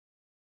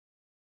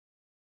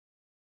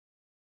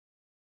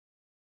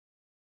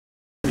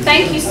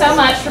Thank you so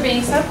much for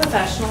being so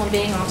professional and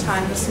being on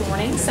time this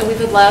morning. So we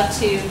would love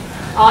to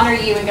honor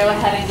you and go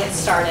ahead and get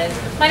started.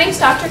 My name is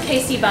Dr.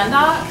 Casey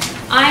Bundock.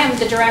 I am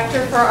the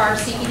director for our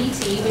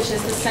CPDT, which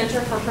is the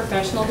Center for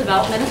Professional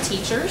Development of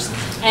Teachers.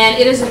 And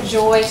it is a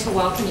joy to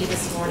welcome you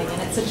this morning.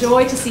 And it's a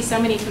joy to see so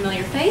many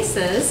familiar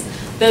faces,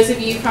 those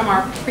of you from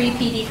our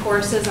pre-PD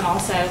courses and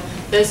also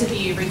those of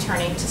you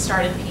returning to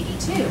start in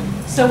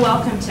PD2. So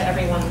welcome to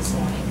everyone this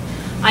morning.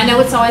 I know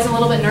it's always a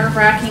little bit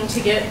nerve-wracking to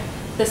get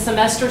the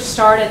semester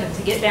started and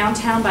to get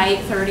downtown by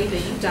 8:30,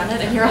 but you've done it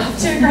and you're off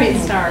to a great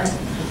start.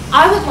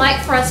 I would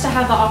like for us to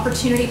have the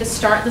opportunity to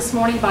start this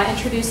morning by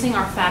introducing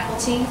our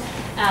faculty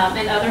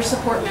and other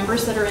support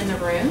members that are in the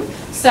room.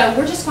 So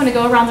we're just going to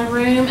go around the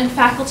room, and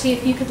faculty,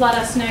 if you could let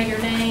us know your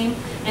name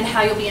and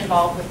how you'll be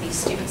involved with these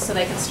students so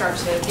they can start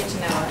to get to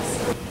know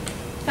us.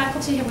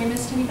 Faculty, have we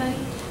missed anybody?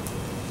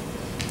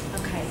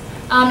 Okay.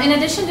 In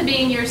addition to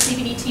being your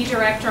CPDT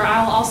director,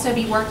 I will also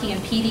be working in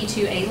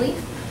PD2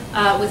 A-Leaf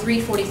with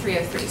Read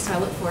 4303, so I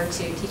look forward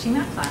to teaching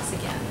that class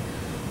again.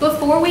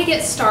 Before we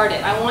get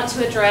started, I want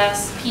to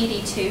address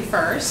PD2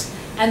 first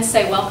and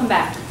say welcome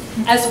back.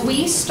 As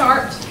we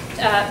start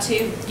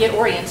to get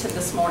oriented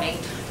this morning,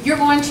 you're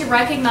going to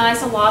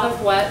recognize a lot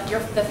of what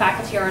the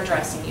faculty are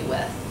addressing you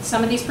with.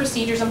 Some of these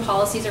procedures and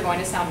policies are going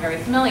to sound very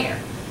familiar.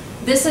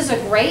 This is a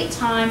great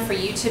time for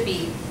you to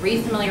be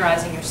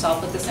refamiliarizing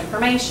yourself with this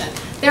information.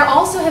 There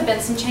also have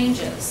been some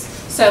changes.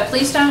 So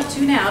please don't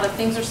tune out if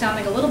things are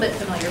sounding a little bit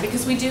familiar,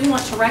 because we do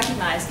want to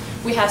recognize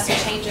we have some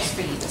changes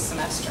for you this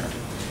semester.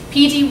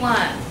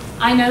 PD1,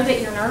 I know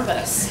that you're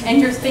nervous and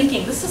you're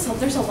thinking,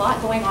 there's a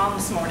lot going on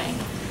this morning.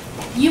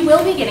 You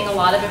will be getting a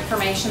lot of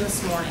information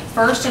this morning.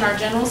 First in our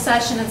general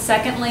session, and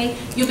secondly,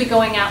 you'll be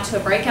going out to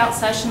a breakout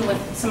session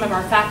with some of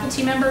our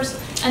faculty members,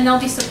 and they'll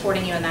be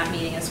supporting you in that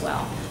meeting as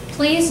well.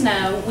 Please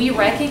know we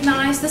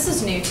recognize this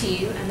is new to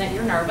you and that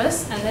you're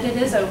nervous and that it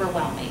is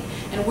overwhelming,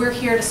 and we're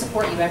here to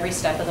support you every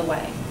step of the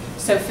way.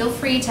 So feel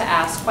free to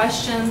ask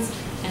questions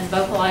and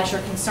vocalize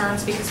your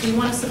concerns, because we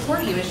want to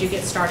support you as you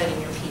get started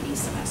in your PD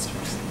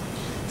semesters.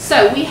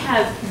 So we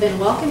have been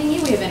welcoming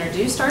you, we have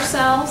introduced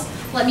ourselves.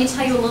 Let me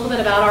tell you a little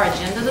bit about our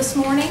agenda this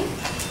morning.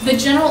 The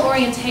general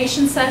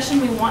orientation session,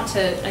 we want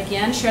to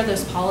again share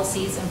those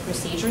policies and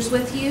procedures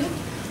with you.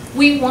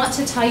 We want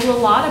to tell you a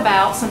lot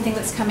about something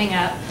that's coming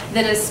up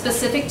that is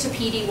specific to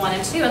PD 1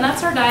 and 2, and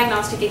that's our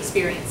diagnostic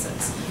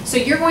experiences. So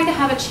you're going to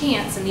have a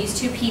chance in these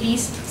two PD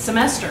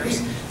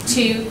semesters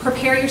to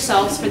prepare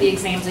yourselves for the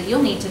exams that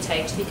you'll need to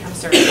take to become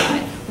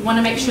certified. We want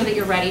to make sure that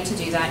you're ready to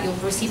do that. You'll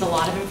receive a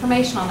lot of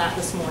information on that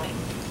this morning.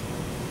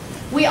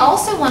 We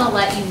also want to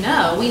let you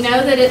know, we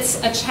know that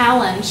it's a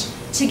challenge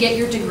to get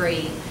your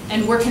degree,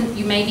 and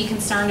you may be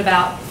concerned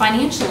about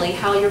financially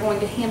how you're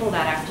going to handle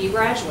that after you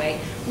graduate.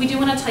 We do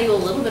want to tell you a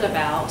little bit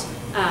about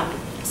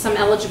some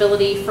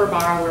eligibility for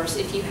borrowers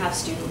if you have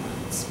student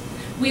loans.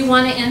 We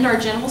want to end our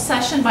general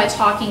session by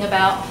talking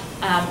about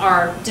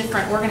our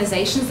different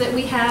organizations that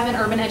we have in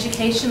urban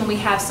education. We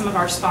have some of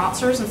our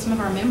sponsors and some of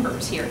our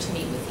members here to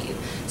meet with you.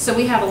 So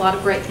we have a lot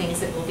of great things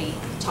that we'll be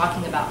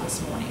talking about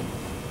this morning.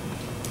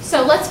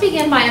 So let's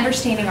begin by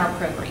understanding our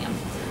program.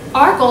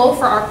 Our goal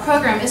for our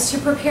program is to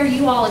prepare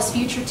you all as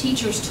future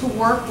teachers to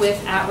work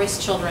with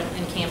at-risk children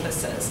in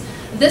campuses.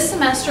 This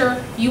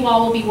semester, you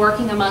all will be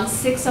working among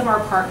 6 of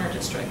our partner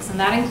districts, and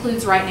that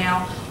includes right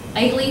now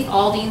A-Leaf,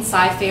 Aldine,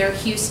 Cy-Fair,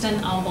 Houston,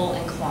 Humble,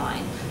 and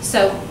Klein.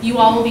 So you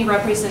all will be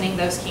representing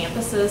those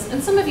campuses,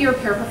 and some of you are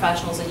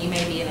paraprofessionals and you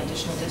may be in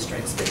additional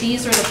districts, but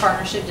these are the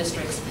partnership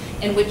districts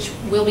in which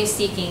we'll be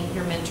seeking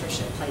your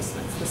mentorship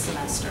placements this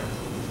semester.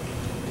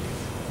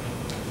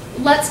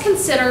 Let's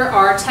consider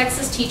our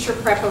Texas Teacher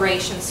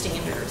Preparation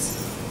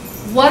Standards.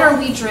 What are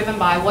we driven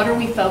by? What are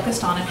we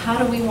focused on? And how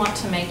do we want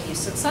to make you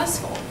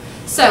successful?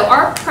 So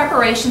our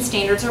preparation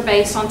standards are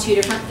based on 2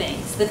 different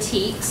things: the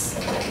TEKS,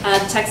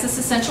 Texas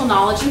Essential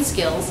Knowledge and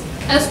Skills,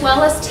 as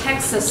well as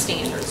Texas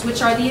Standards,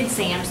 which are the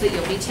exams that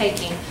you'll be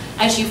taking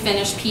as you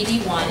finish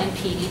PD1 and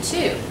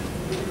PD2.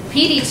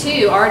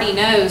 PD2 already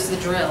knows the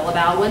drill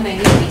about when they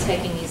need to be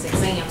taking these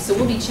exams, so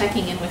we'll be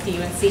checking in with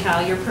you and see how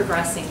you're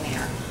progressing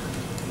there.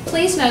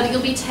 Please know that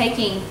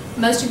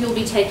most of you will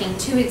be taking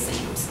 2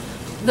 exams.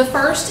 The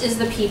first is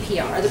the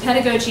PPR, the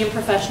Pedagogy and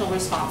Professional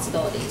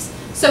Responsibilities.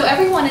 So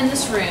everyone in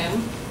this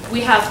room,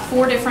 we have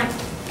 4 different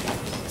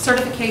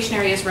certification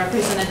areas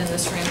represented in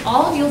this room.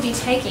 All of you will be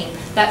taking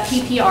that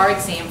PPR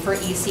exam for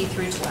EC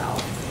through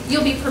 12.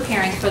 You'll be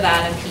preparing for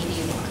that in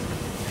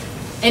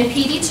PD1. In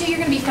PD2, you're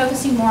going to be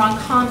focusing more on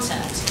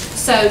content.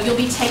 So you'll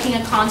be taking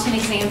a content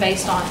exam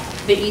based on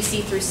the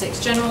EC through 6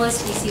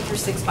 generalist, EC through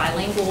 6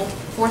 bilingual,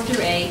 4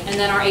 through 8, and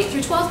then our 8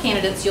 through 12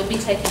 candidates, you'll be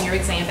taking your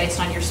exam based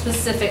on your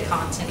specific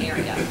content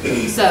area.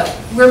 So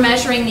we're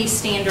measuring these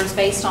standards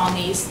based on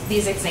these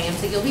exams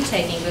that you'll be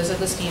taking. Those are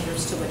the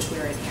standards to which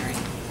we're adhering.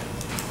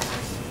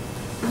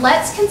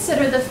 Let's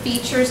consider the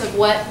features of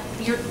what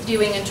you're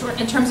doing in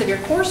terms of your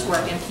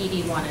coursework in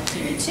PD1 and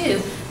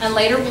PD2, and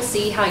later we'll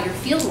see how your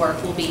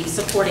fieldwork will be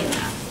supporting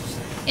that.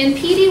 In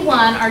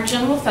PD1, our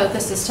general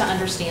focus is to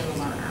understand the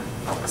learner.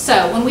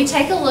 So when we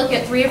take a look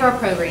at 3 of our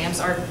programs,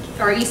 our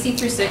EC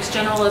through 6,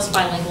 Generalist,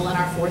 Bilingual, and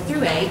our 4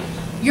 through 8,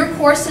 your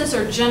courses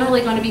are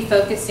generally going to be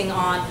focusing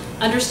on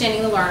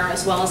understanding the learner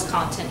as well as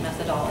content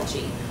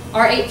methodology.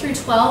 Our 8 through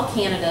 12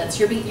 candidates,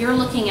 you're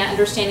looking at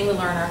understanding the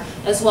learner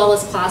as well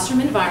as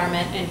classroom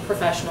environment and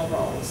professional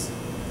roles.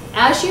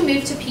 As you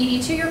move to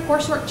PD2, your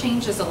coursework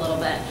changes a little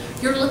bit.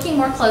 You're looking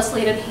more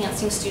closely at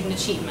enhancing student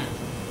achievement.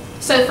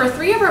 So for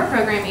 3 of our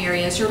program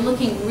areas, you're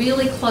looking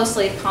really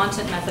closely at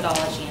content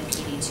methodology in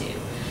PD2.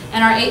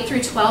 And our 8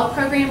 through 12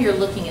 program, you're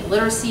looking at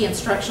literacy,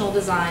 instructional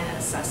design, and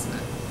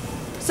assessment.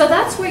 So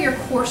that's where your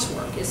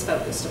coursework is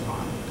focused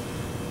upon.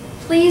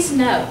 Please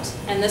note,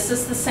 and this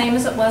is the same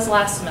as it was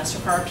last semester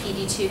for our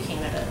PD2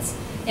 candidates,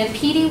 in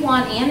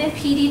PD1 and in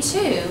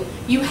PD2,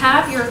 you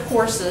have your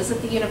courses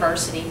at the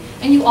university,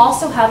 and you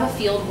also have a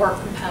field work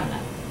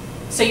component.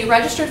 So you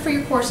registered for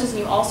your courses, and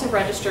you also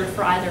registered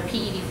for either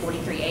PED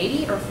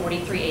 4380 or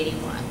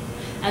 4381.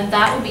 And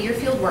that will be your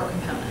field work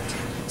component.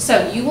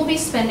 So you will be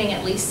spending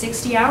at least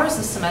 60 hours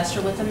this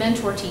semester with a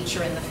mentor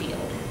teacher in the field.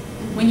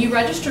 When you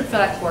registered for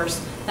that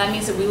course, that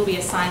means that we will be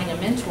assigning a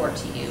mentor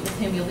to you with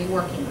whom you'll be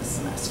working this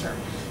semester.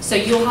 So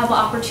you'll have the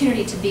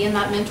opportunity to be in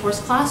that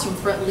mentor's classroom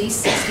for at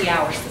least 60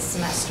 hours this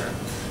semester.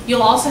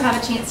 You'll also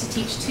have a chance to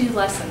teach 2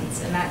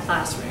 lessons in that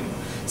classroom.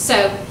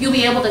 So you'll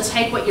be able to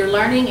take what you're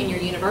learning in your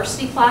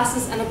university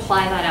classes and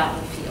apply that out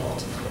in the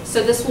field.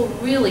 So this will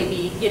really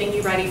be getting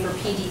you ready for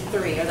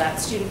PD3, or that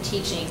student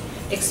teaching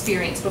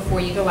experience,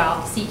 before you go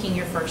out seeking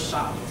your first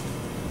job.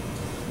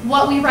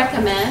 What we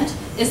recommend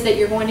is that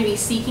you're going to be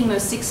seeking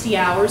those 60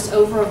 hours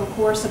over a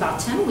course about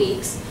 10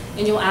 weeks,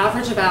 and you'll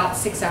average about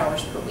 6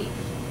 hours per week.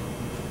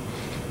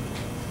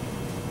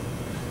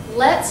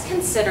 Let's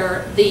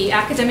consider the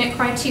academic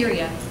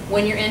criteria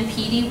when you're in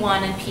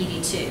PD1 and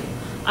PD2.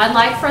 I'd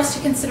like for us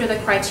to consider the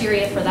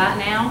criteria for that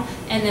now,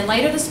 and then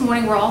later this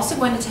morning we're also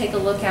going to take a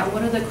look at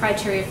what are the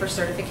criteria for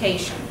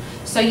certification.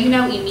 So you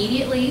know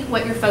immediately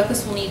what your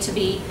focus will need to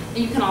be, and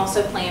you can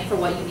also plan for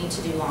what you need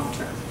to do long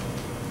term.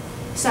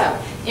 So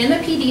in the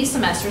PD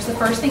semesters, the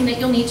first thing that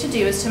you'll need to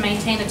do is to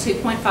maintain a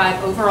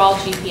 2.5 overall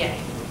GPA.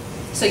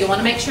 So you'll want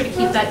to make sure to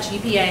keep that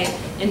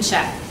GPA in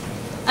check.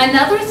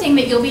 Another thing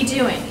that you'll be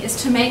doing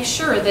is to make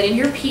sure that in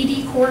your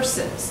PD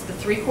courses, the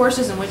 3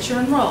 courses in which you're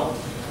enrolled,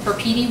 for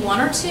PD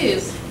 1 or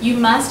 2, you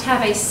must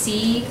have a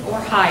C or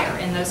higher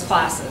in those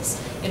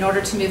classes in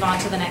order to move on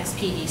to the next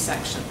PD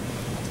section.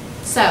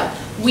 So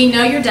we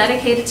know you're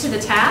dedicated to the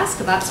task.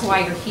 That's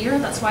why you're here.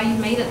 That's why you've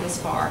made it this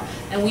far.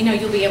 And we know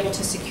you'll be able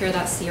to secure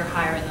that C or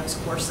higher in those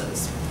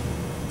courses.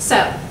 So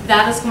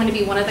that is going to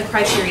be one of the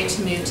criteria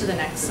to move to the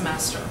next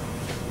semester.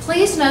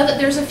 Please know that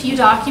there's a few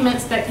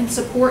documents that can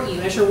support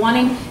you as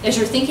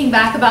you're thinking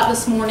back about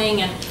this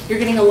morning and you're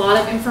getting a lot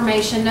of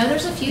information. Know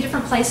there's a few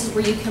different places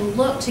where you can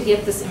look to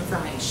get this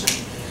information.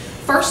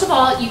 First of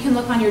all, you can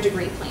look on your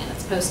degree plan.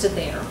 It's posted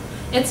there.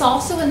 It's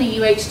also in the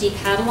UHD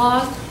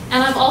catalog,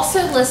 and I've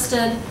also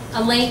listed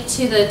a link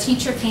to the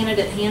teacher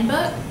candidate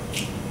handbook.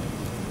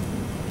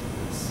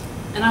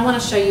 And I want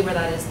to show you where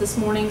that is this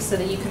morning so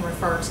that you can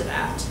refer to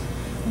that.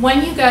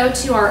 When you go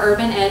to our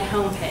Urban Ed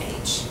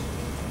homepage,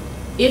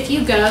 if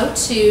you go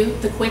to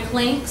the quick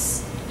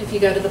links, if you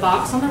go to the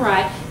box on the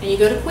right and you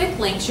go to quick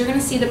links, you're going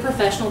to see the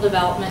professional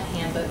development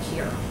handbook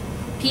here.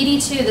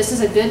 PD2, this is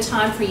a good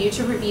time for you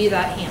to review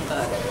that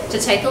handbook, to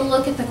take a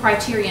look at the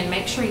criteria and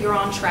make sure you're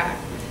on track.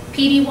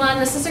 PD1,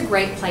 this is a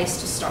great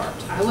place to start.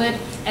 I would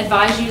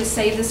advise you to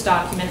save this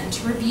document and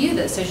to review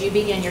this as you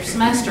begin your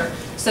semester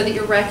so that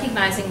you're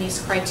recognizing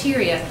these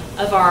criteria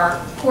of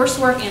our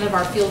coursework and of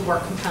our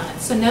fieldwork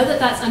components. So know that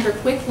that's under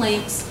quick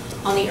links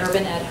on the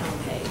Urban Ed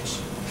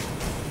homepage.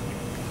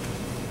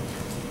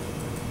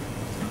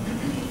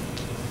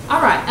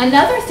 All right,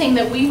 another thing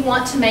that we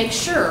want to make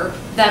sure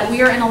that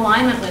we are in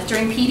alignment with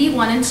during PD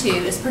 1 and 2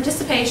 is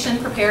participation,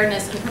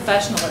 preparedness, and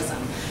professionalism.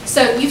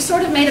 So you've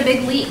sort of made a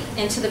big leap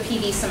into the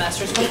PD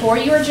semesters. Before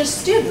you were just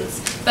students,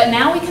 but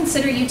now we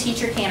consider you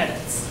teacher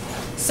candidates.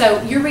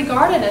 So you're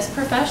regarded as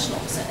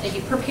professionals,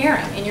 you're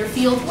preparing in your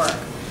field work.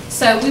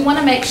 So we want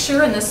to make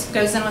sure, and this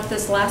goes in with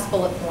this last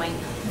bullet point,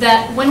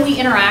 that when we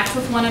interact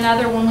with one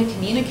another, when we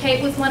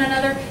communicate with one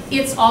another,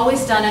 it's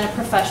always done in a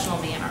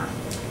professional manner.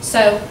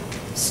 So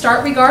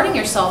start regarding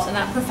yourself in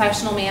that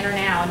professional manner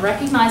now, and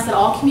recognize that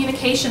all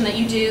communication that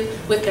you do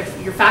with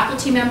your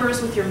faculty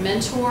members, with your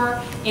mentor,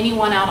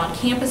 anyone out on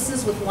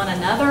campuses, with one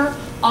another,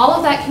 all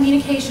of that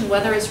communication,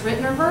 whether it's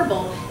written or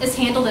verbal, is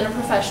handled in a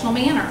professional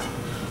manner.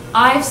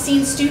 I've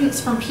seen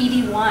students from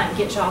PD1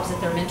 get jobs at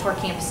their mentor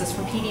campuses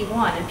from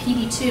PD1, and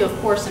PD2, of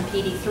course, and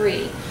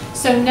PD3.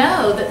 So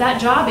know that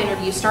that job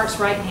interview starts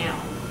right now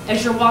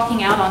as you're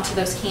walking out onto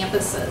those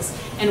campuses,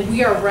 and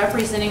we are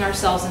representing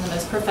ourselves in the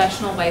most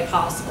professional way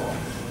possible.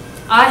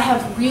 I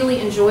have really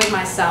enjoyed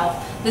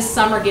myself this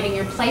summer getting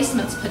your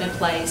placements put in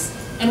place,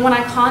 and when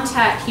I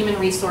contact human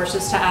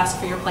resources to ask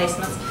for your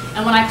placements,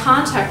 and when I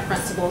contact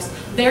principals,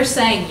 they're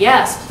saying,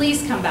 yes,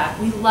 please come back,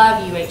 we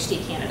love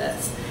UHD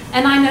candidates.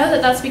 And I know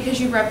that that's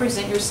because you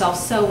represent yourself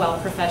so well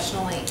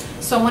professionally.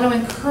 So I want to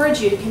encourage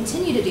you to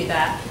continue to do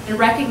that and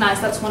recognize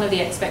that's one of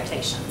the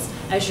expectations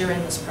as you're in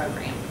this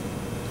program.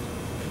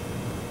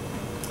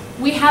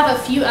 We have a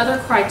few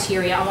other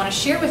criteria I want to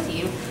share with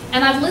you,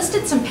 and I've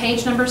listed some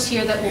page numbers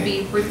here that will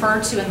be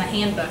referred to in the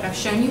handbook. I've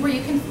shown you where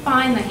you can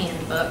find the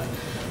handbook,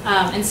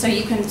 and so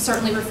you can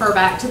certainly refer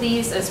back to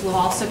these, as we'll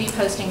also be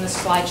posting this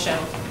slideshow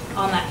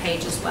on that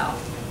page as well.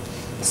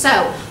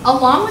 So,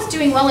 along with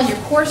doing well in your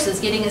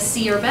courses, getting a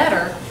C or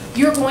better,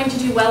 you're going to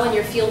do well in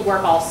your field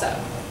work also.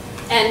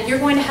 And you're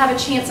going to have a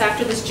chance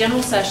after this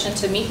general session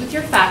to meet with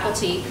your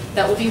faculty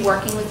that will be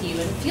working with you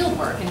in field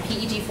work in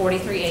PED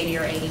 4380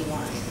 or 81.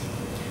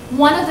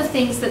 One of the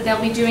things that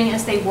they'll be doing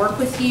as they work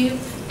with you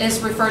is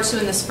referred to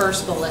in this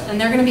first bullet, and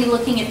they're going to be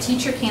looking at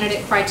teacher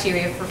candidate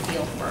criteria for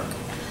field work.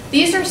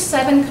 These are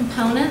 7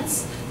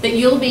 components that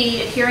you'll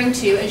be adhering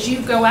to as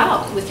you go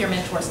out with your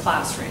mentor's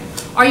classroom.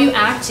 Are you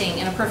acting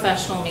in a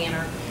professional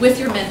manner with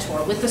your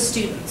mentor, with the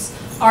students?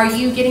 Are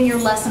you getting your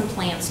lesson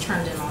plans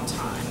turned in on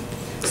time?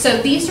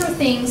 So these are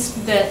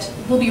things that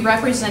will be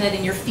represented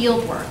in your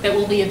field work that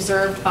will be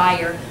observed by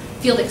your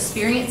field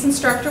experience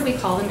instructor, we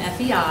call them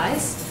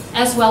FEIs,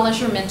 as well as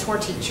your mentor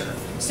teacher.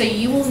 So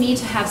you will need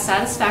to have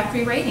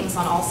satisfactory ratings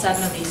on all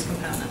 7 of these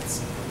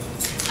components.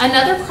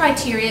 Another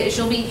criteria is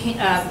you'll be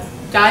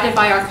guided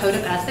by our Code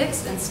of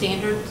Ethics and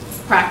standard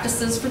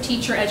practices for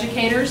teacher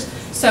educators.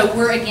 So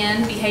we're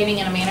again behaving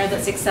in a manner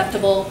that's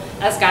acceptable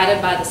as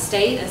guided by the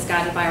state, as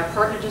guided by our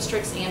partner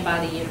districts, and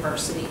by the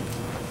university.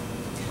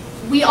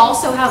 We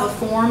also have a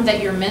form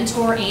that your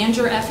mentor and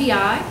your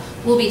FEI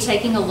will be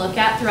taking a look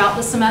at throughout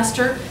the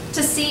semester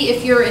to see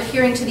if you're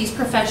adhering to these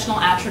professional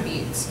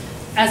attributes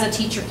as a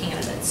teacher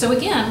candidate. So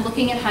again,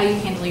 looking at how you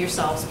handle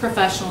yourselves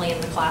professionally in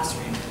the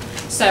classroom.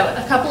 So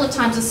a couple of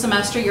times a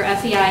semester, your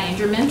FEI and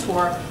your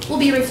mentor will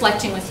be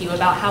reflecting with you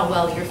about how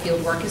well your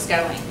field work is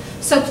going.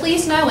 So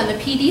please know in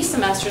the PD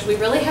semesters, we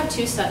really have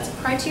 2 sets of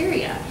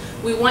criteria.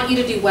 We want you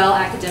to do well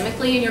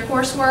academically in your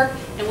coursework,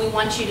 and we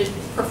want you to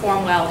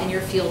perform well in your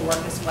field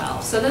work as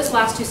well. So those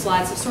last 2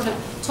 slides have sort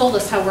of told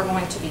us how we're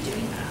going to be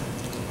doing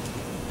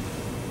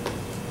that.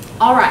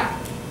 All right.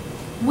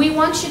 We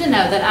want you to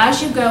know that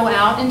as you go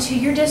out into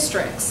your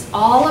districts,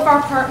 all of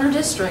our partner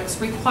districts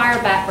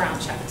require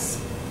background checks.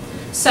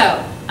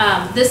 So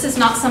this is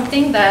not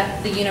something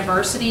that the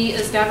university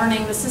is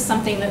governing. This is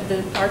something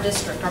that our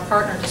district, our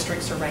partner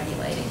districts are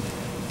regulating.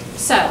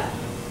 So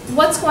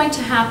what's going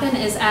to happen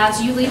is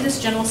as you leave this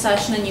general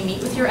session and you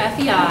meet with your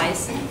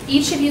FEIs,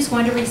 each of you is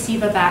going to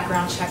receive a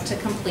background check to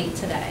complete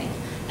today.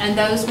 And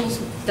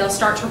they'll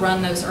start to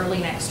run those early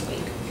next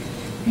week.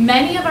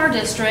 Many of our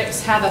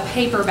districts have a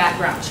paper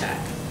background check.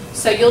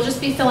 So you'll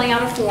just be filling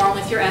out a form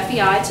with your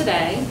FEI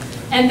today,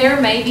 and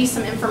there may be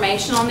some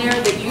information on there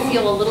that you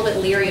feel a little bit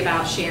leery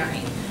about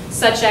sharing,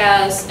 such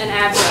as an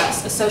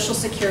address, a social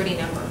security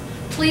number.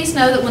 Please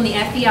know that when the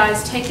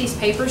FEIs take these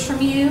papers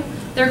from you,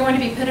 they're going to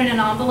be put in an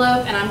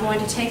envelope, and I'm going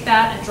to take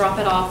that and drop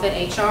it off at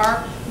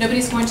HR.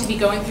 Nobody's going to be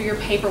going through your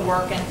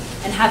paperwork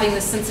and having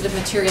this sensitive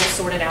material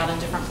sorted out in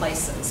different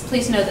places.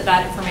 Please know that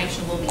that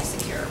information will be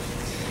secure.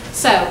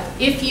 So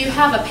if you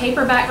have a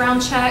paper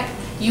background check,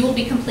 you will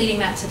be completing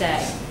that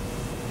today.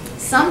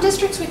 Some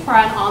districts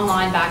require an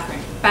online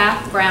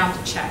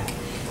background check.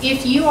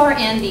 If you are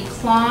in the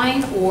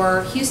Klein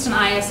or Houston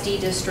ISD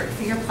district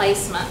for your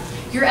placement,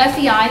 your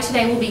FEI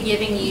today will be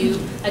giving you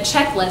a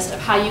checklist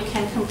of how you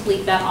can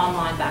complete that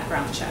online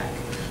background check.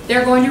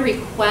 They're going to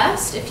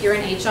request, if you're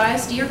in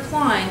HISD or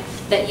Klein,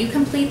 that you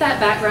complete that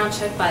background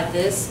check by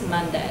this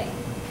Monday.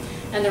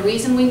 And the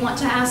reason we want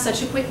to ask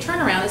such a quick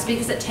turnaround is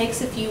because it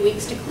takes a few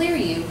weeks to clear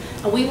you,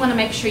 and we want to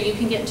make sure you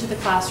can get into the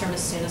classroom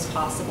as soon as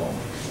possible.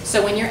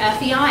 So when your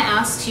FEI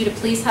asks you to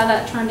please have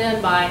that turned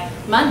in by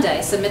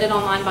Monday, submitted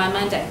online by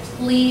Monday,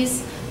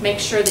 please make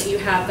sure that you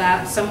have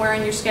that somewhere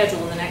in your schedule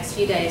in the next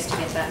few days to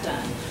get that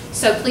done.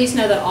 So please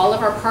know that all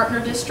of our partner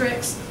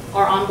districts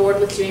are on board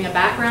with doing a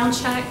background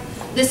check.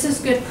 This is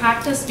good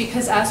practice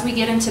because as we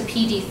get into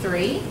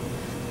PD3,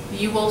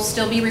 you will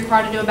still be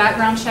required to do a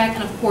background check,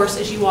 and of course,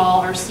 as you all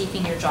are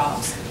seeking your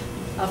jobs,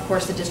 of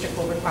course the district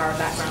will require a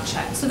background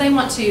check. So they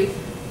want to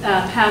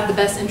have the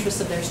best interests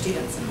of their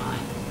students in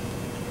mind.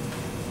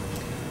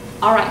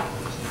 All right,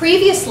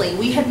 previously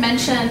we had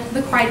mentioned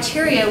the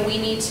criteria we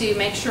need to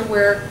make sure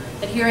we're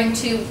adhering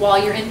to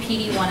while you're in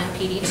PD1 and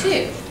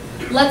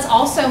PD2. Let's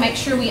also make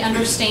sure we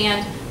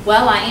understand,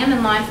 well, I am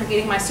in line for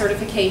getting my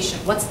certification.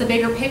 What's the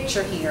bigger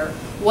picture here?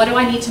 What do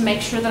I need to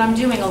make sure that I'm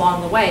doing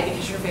along the way?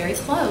 Because you're very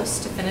close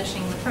to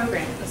finishing the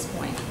program at this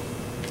point.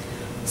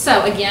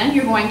 So again,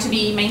 you're going to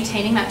be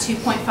maintaining that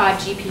 2.5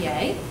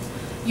 GPA.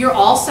 You're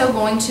also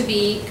going to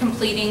be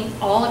completing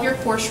all of your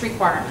course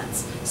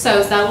requirements.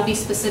 So that will be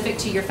specific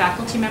to your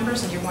faculty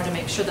members, and you're going to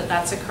make sure that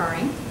that's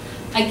occurring.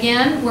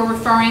 Again, we're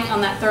referring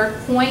on that third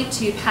point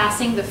to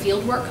passing the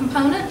fieldwork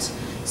component.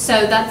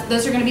 So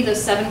those are going to be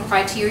those 7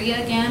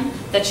 criteria again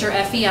that your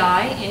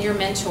FEI and your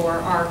mentor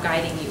are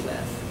guiding you with.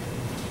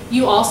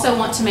 You also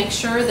want to make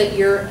sure that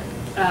you're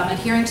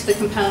adhering to the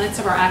components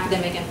of our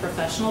academic and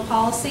professional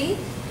policy.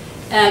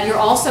 You're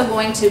also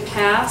going to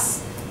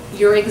pass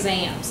your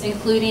exams,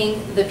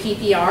 including the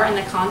PPR and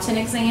the content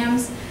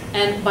exams,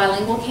 and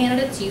bilingual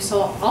candidates, you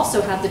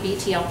also have the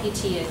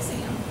BTLPT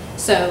exam.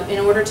 So in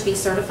order to be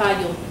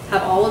certified, you'll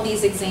have all of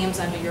these exams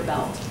under your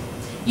belt.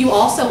 You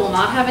also will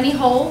not have any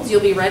holds.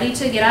 You'll be ready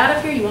to get out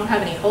of here. You won't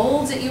have any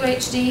holds at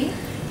UHD.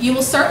 You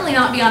will certainly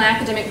not be on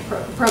academic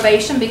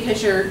probation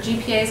because your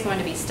GPA is going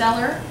to be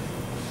stellar.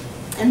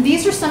 And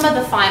these are some of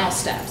the final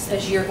steps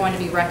as you're going to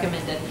be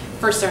recommended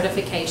for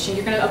certification.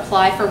 You're going to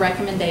apply for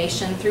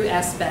recommendation through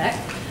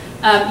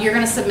SBEC. You're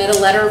going to submit a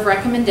letter of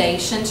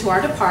recommendation to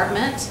our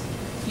department.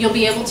 You'll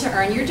be able to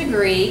earn your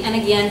degree. And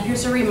again,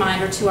 here's a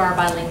reminder to our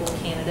bilingual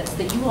candidates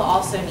that you will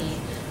also need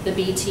the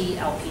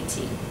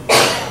BTLPT.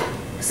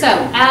 So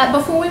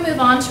before we move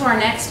on to our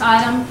next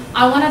item,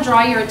 I want to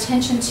draw your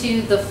attention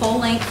to the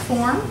full-length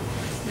form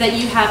that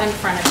you have in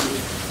front of you.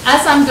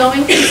 As I'm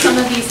going through some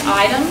of these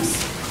items,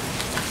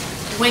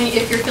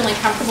 if you're feeling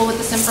comfortable with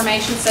this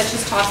information, such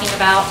as talking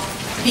about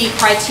the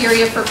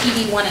criteria for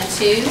PD 1 and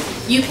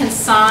 2, you can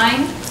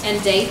sign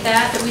and date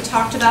that we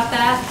talked about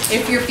that.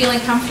 If you're feeling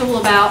comfortable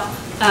about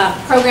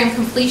program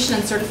completion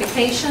and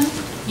certification,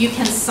 you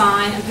can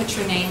sign and put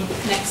your name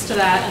next to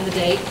that and the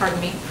date, pardon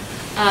me.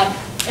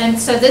 And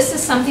so this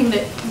is something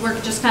that we're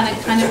just kind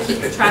of keep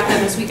track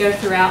of as we go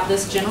throughout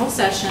this general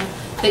session,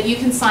 that you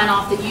can sign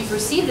off that you've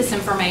received this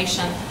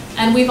information.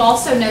 And we've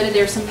also noted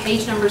there's some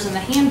page numbers in the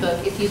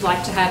handbook if you'd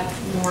like to have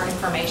more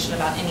information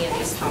about any of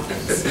these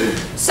topics.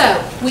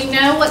 So we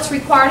know what's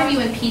required of you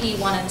in PD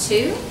 1 and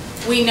 2.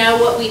 We know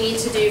what we need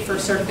to do for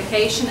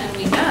certification, and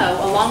we know,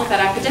 along with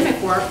that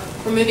academic work,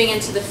 we're moving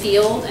into the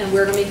field and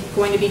we're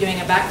going to be doing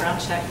a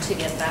background check to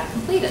get that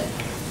completed.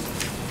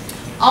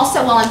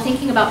 Also, while I'm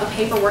thinking about the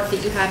paperwork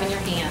that you have in your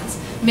hands,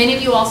 many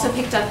of you also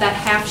picked up that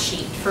half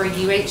sheet for a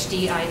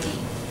UHD ID.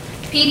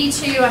 PD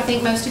 2, I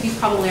think most of you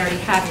probably already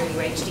have your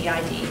UHD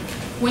ID.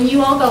 When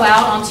you all go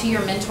out onto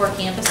your mentor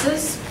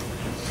campuses,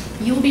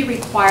 you will be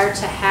required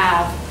to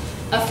have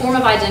a form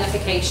of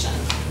identification.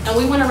 And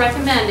we want to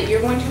recommend that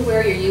you're going to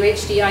wear your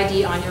UHD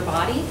ID on your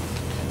body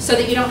so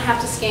that you don't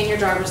have to scan your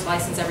driver's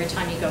license every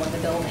time you go in the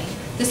building.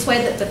 This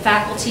way that the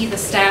faculty, the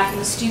staff,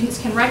 and the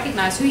students can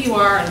recognize who you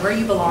are and where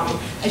you belong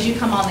as you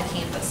come on the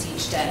campus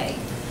each day.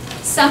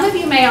 Some of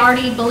you may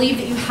already believe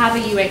that you have a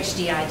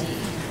UHD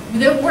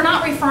ID. We're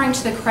not referring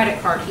to the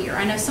credit card here.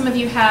 I know some of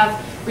you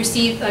have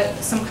received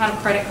some kind of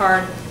credit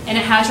card and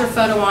it has your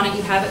photo on it,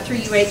 you have it through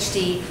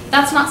UHD.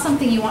 That's not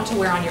something you want to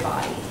wear on your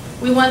body.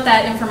 We want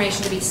that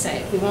information to be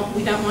safe. We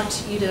don't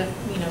want you to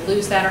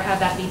lose that or have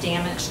that be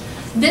damaged.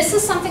 This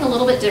is something a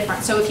little bit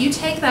different. So if you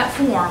take that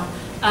form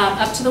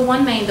up to the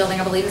one main building,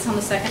 I believe it's on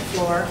the second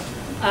floor,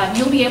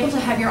 you'll be able to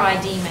have your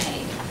ID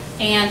made.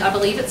 And I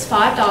believe it's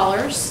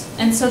 $5.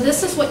 And so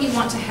this is what you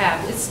want to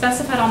have. It's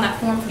specified on that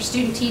form for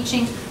student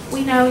teaching.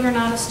 We know you're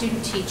not a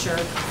student teacher,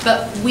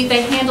 but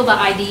they handle the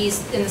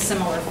IDs in a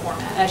similar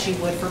format as you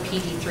would for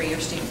PD3 or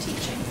student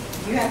teaching.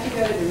 You have to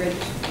go to the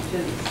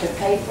register to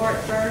pay for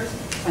it first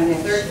on the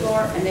third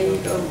floor, and then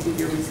you go with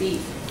your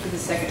receipt to the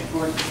second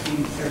floor to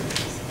student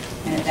services.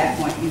 And at that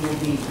point, you will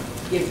be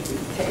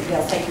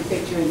they'll take your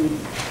picture, and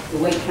the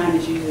wait time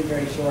is usually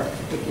very short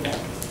to pick it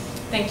up.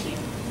 Thank you.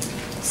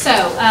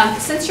 So,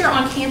 since you're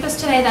on campus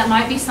today, that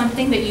might be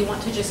something that you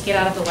want to just get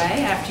out of the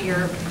way after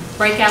your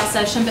breakout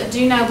session, but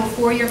do know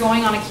before you're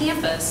going on a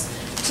campus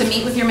to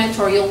meet with your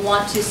mentor, you'll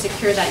want to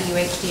secure that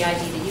UHD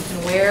ID that you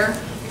can wear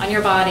on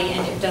your body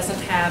and it doesn't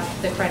have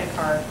the credit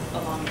card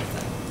along with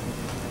it.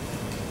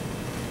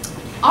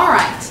 All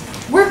right,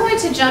 we're going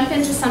to jump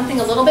into something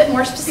a little bit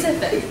more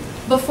specific.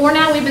 Before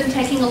now, we've been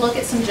taking a look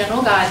at some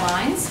general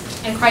guidelines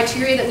and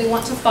criteria that we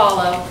want to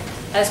follow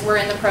as we're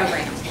in the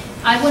program.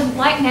 I would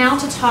like now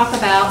to talk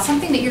about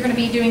something that you're going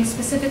to be doing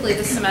specifically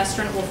this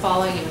semester, and it will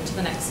follow you into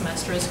the next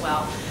semester as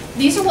well.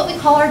 These are what we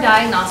call our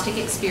diagnostic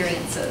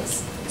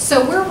experiences.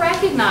 So we're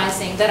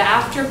recognizing that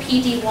after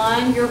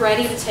PD1, you're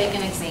ready to take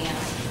an exam.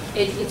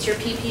 It's your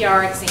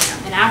PPR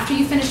exam. And after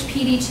you finish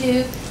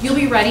PD2, you'll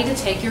be ready to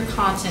take your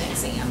content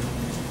exam.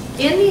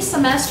 In these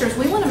semesters,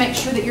 we want to make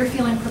sure that you're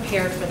feeling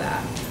prepared for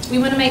that. We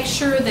want to make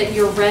sure that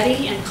you're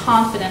ready and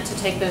confident to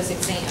take those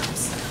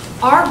exams.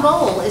 Our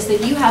goal is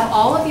that you have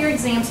all of your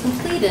exams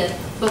completed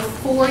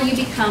before you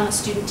become a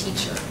student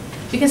teacher.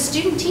 Because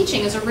student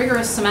teaching is a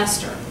rigorous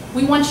semester.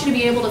 We want you to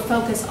be able to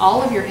focus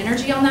all of your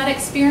energy on that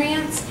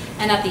experience,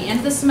 and at the end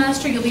of the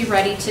semester, you'll be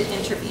ready to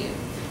interview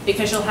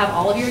because you'll have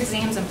all of your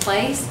exams in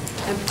place,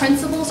 and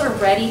principals are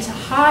ready to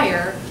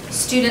hire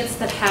students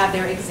that have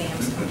their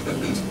exams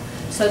complete.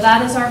 So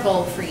that is our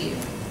goal for you.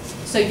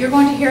 So you're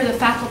going to hear the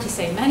faculty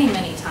say many,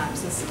 many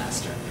times this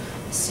semester,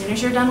 as soon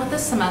as you're done with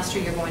this semester,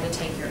 you're going to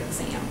take your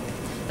exam.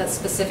 That's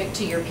specific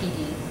to your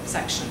PD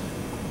section.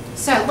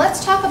 So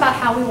let's talk about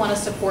how we want to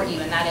support you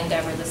in that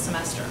endeavor this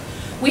semester.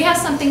 We have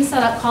something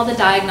set up called the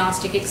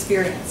diagnostic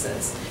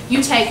experiences.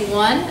 You take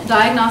one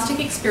diagnostic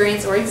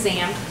experience or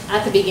exam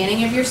at the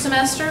beginning of your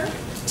semester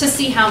to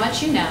see how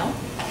much you know,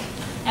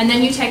 and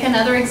then you take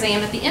another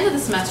exam at the end of the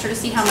semester to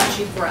see how much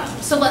you've grown.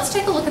 So let's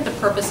take a look at the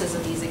purposes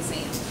of these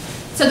exams.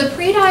 So the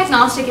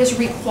pre-diagnostic is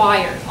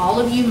required. All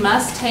of you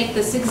must take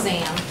this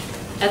exam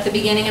at the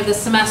beginning of the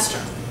semester.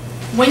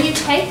 When you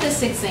take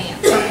this exam,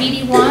 for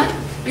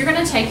PD1, you're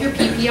going to take your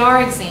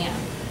PPR exam.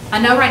 I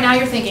know right now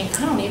you're thinking,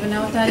 I don't even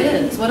know what that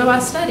is. What do I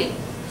study?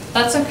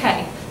 That's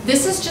okay.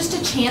 This is just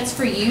a chance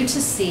for you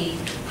to see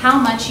how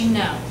much you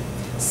know.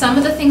 Some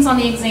of the things on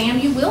the exam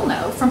you will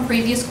know from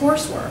previous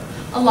coursework.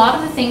 A lot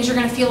of the things you're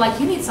going to feel like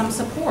you need some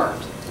support.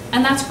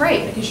 And that's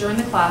great because you're in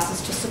the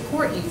classes to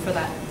support you for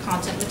that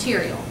content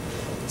material.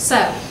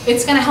 So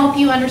it's going to help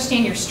you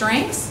understand your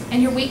strengths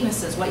and your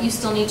weaknesses, what you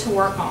still need to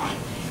work on.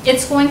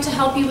 It's going to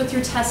help you with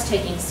your test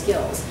taking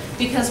skills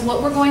because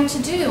what we're going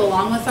to do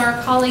along with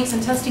our colleagues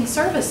in testing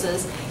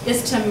services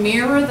is to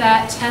mirror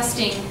that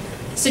testing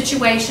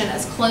situation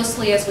as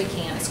closely as we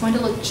can. It's going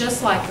to look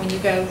just like when you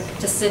go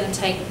to sit and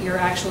take your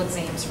actual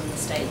exams from the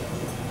state.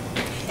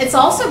 It's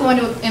also going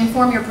to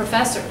inform your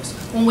professors.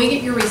 When we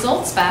get your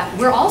results back,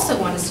 we're also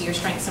going to see your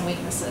strengths and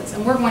weaknesses.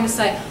 And we're going to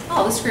say,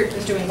 oh, this group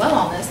is doing well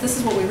on this. This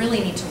is what we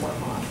really need to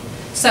work on.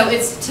 So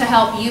it's to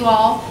help you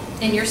all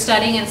in your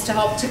studying, and it's to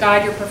help to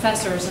guide your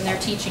professors in their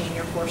teaching and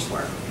your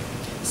coursework.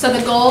 So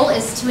the goal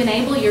is to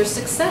enable your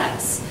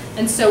success.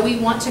 And so we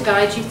want to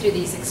guide you through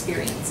these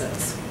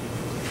experiences.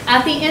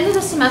 At the end of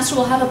the semester,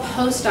 we'll have a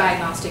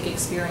post-diagnostic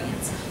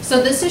experience.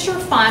 So this is your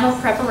final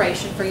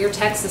preparation for your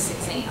Texas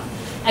exam.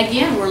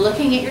 Again, we're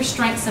looking at your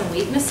strengths and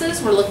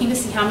weaknesses. We're looking to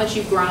see how much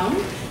you've grown.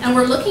 And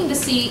we're looking to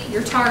see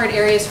your target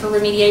areas for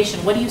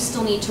remediation. What do you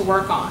still need to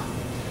work on?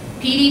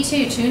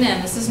 PD2, tune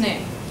in. This is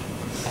new.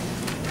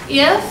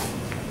 If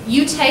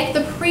you take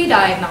the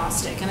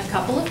pre-diagnostic in a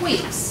couple of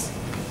weeks,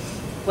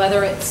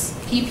 whether it's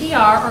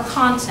PPR or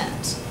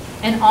content,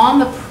 and on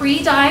the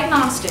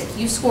pre-diagnostic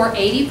you score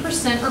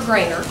 80% or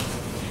greater,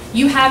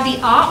 you have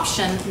the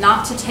option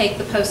not to take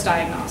the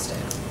post-diagnostic.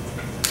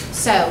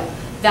 So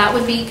that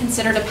would be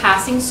considered a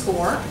passing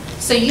score.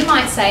 So you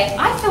might say,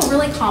 I feel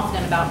really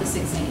confident about this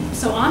exam,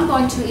 so I'm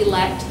going to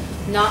elect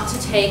not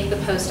to take the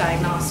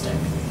post-diagnostic.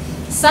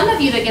 Some of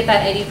you that get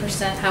that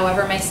 80%,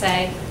 however, may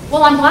say,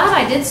 well, I'm glad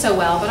I did so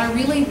well, but I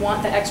really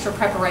want the extra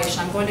preparation.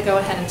 I'm going to go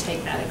ahead and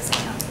take that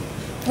exam.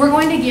 We're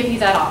going to give you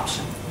that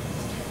option.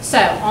 So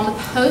on the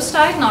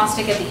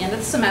post-diagnostic at the end of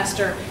the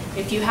semester,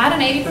 if you had an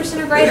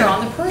 80% or greater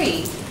on the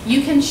pre,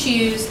 you can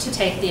choose to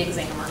take the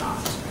exam or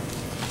not.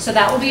 So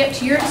that will be up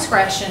to your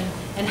discretion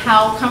and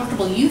how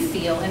comfortable you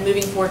feel in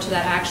moving forward to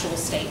that actual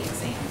state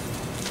exam.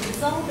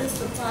 Does all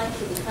this apply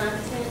to the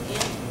content and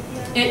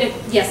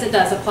PPR? Yes, it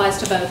does. It applies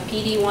to both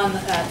PD1,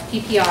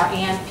 PPR,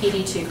 and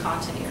PD2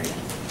 content area.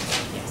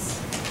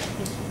 Yes.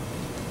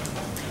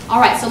 All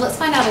right, so let's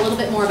find out a little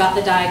bit more about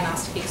the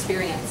diagnostic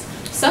experience.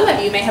 Some of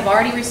you may have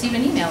already received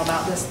an email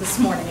about this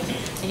morning,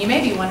 and you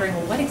may be wondering,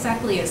 well, what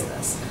exactly is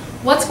this?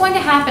 What's going to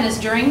happen is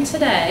during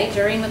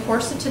the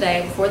course of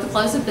today, before the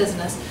close of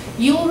business,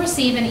 you will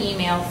receive an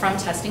email from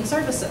Testing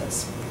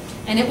Services.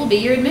 And it will be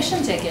your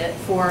admission ticket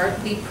for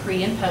the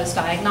pre and post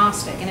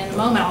diagnostic. And in a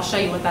moment, I'll show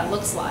you what that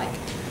looks like.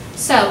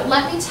 So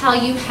let me tell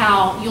you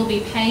how you'll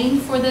be paying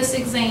for this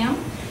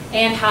exam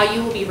and how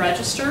you will be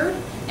registered.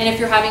 And if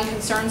you're having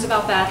concerns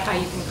about that, how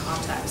you can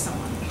contact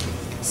someone.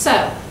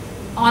 So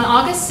on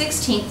August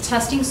 16th,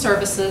 Testing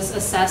Services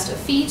assessed a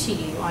fee to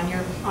you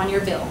on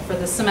your bill for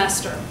the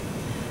semester.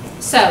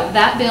 So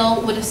that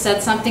bill would have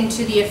said something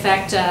to the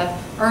effect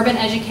of Urban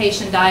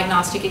Education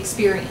Diagnostic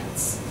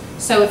Experience.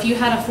 So if you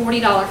had a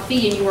 $40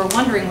 fee and you were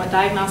wondering what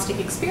diagnostic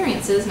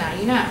experience is, now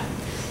you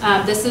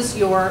know. This is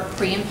your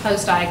pre and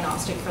post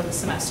diagnostic for the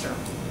semester.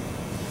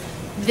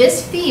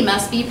 This fee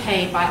must be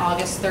paid by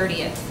August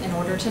 30th in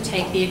order to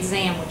take the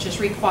exam, which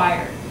is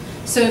required.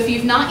 So if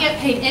you've not yet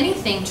paid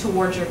anything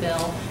towards your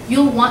bill,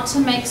 you'll want to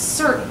make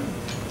certain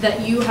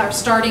that you are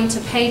starting to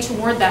pay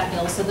toward that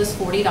bill so this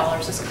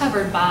 $40 is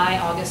covered by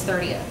August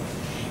 30th.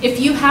 If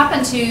you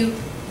happen to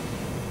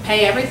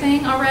pay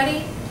everything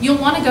already, you'll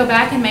want to go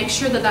back and make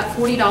sure that that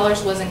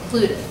 $40 was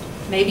included.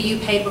 Maybe you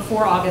paid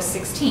before August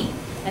 16th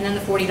and then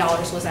the $40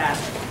 was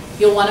added.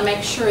 You'll want to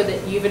make sure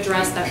that you've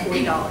addressed that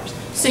 $40.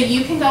 So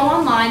you can go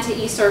online to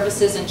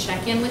eServices and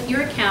check in with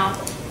your account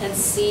and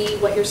see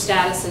what your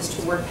status is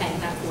toward paying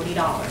that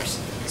 $40.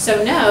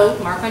 So know,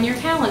 mark on your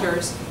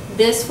calendars,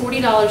 this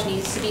 $40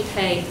 needs to be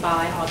paid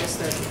by August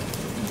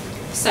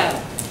 30th.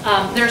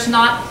 So there's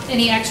not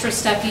any extra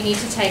step you need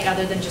to take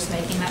other than just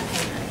making that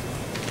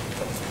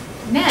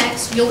payment.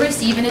 Next, you'll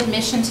receive an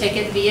admission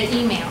ticket via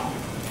email.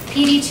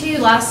 PD2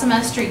 last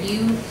semester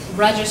you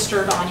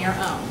registered on your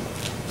own.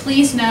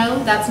 Please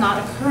know that's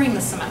not occurring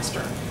this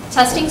semester.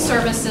 Testing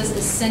Services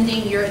is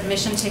sending your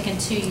admission ticket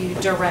to you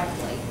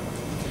directly.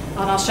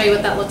 And I'll show you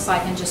what that looks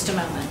like in just a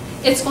moment.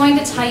 It's going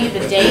to tell you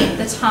the date,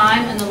 the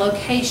time, and the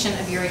location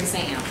of your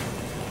exam.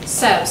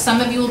 So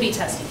some of you will be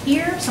testing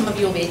here, some of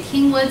you will be at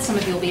Kingwood, some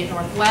of you will be at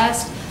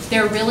Northwest.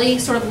 They're really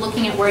sort of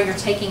looking at where you're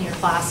taking your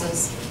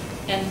classes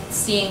and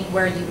seeing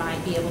where you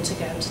might be able to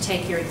go to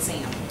take your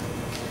exam.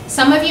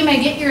 Some of you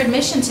may get your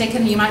admission ticket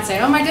and you might say,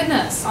 oh my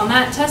goodness, on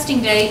that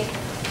testing date,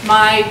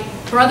 my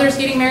brother's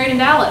getting married in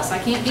Dallas, I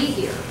can't be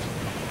here.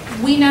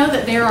 We know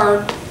that there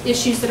are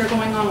issues that are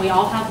going on. We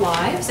all have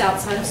lives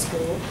outside of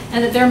school,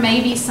 and that there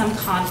may be some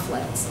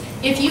conflicts.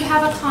 If you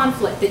have a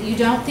conflict that you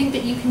don't think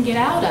that you can get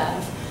out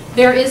of,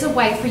 there is a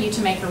way for you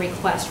to make a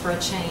request for a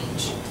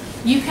change.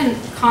 You can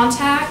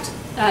contact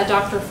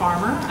Dr.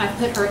 Farmer. I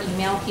put her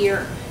email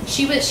here.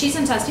 She's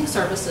in testing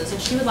services,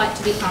 and she would like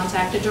to be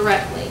contacted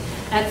directly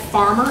at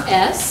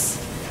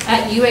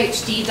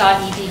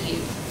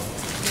farmers@uhd.edu.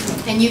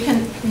 And you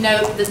can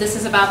note that this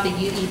is about the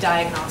UE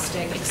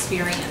diagnostic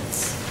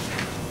experience.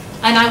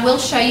 And I will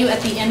show you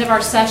at the end of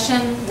our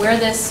session where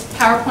this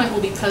PowerPoint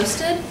will be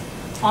posted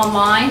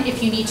online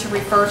if you need to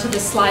refer to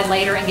this slide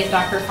later and get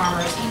Dr.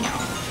 Farmer's email.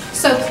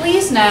 So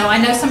please know, I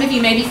know some of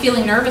you may be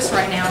feeling nervous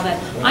right now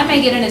that I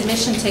may get an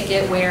admission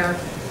ticket where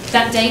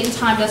that date and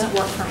time doesn't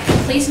work for me.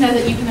 Please know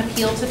that you can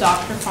appeal to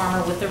Dr.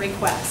 Farmer with the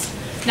request.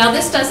 Now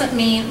this doesn't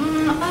mean,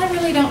 I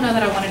really don't know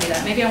that I want to do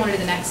that. Maybe I want to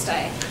do the next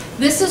day.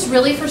 This is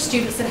really for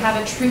students that have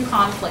a true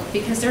conflict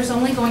because there's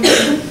only going to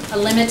be a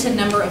limited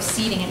number of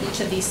seating in each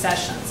of these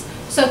sessions.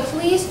 So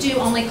please do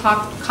only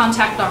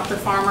contact Dr.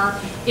 Farmer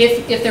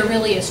if there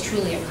really is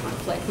truly a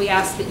conflict. We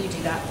ask that you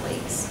do that,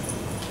 please.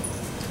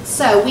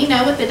 So we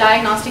know what the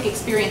diagnostic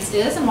experience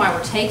is and why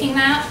we're taking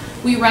that.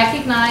 We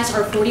recognize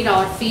our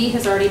 $40 fee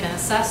has already been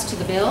assessed to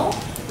the bill.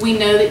 We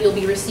know that you'll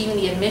be receiving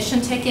the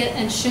admission ticket,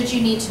 and should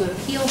you need to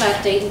appeal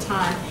that date and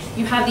time,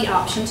 you have the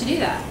option to do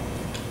that.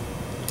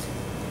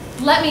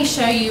 Let me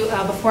show you,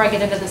 before I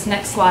get into this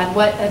next slide,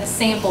 what a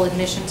sample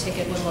admission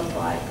ticket would look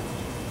like.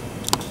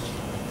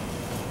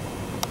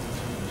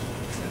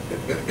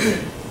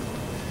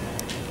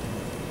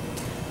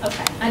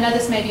 Okay, I know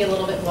this may be a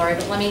little bit blurry,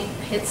 but let me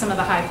hit some of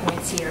the high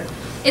points here.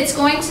 It's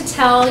going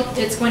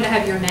to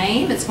have your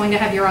name, it's going to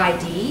have your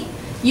ID.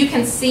 You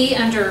can see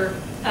under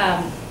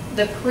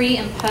the pre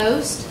and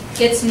post,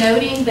 it's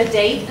noting the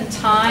date and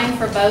time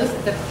for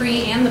both the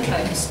pre and the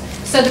post.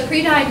 So the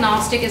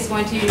pre-diagnostic is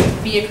going to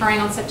be occurring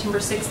on September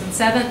 6th and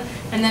 7th,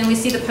 and then we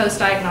see the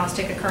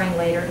post-diagnostic occurring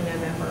later in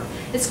November.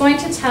 It's going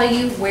to tell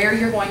you where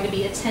you're going to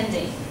be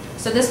attending.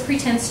 So this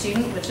pretend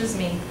student, which is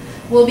me,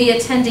 will be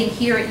attending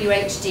here at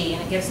UHD,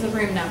 and it gives the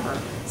room number.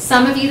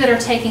 Some of you that are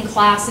taking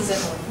classes at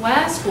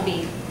Northwest will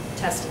be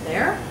tested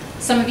there.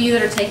 Some of you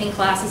that are taking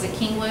classes at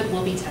Kingwood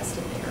will be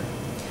tested there.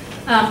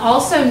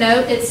 Also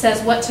note it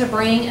says what to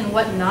bring and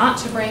what not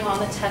to bring on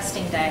the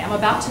testing day. I'm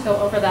about to go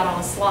over that on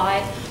a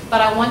slide,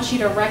 but I want you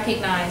to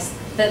recognize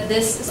that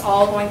this is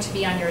all going to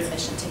be on your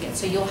admission ticket,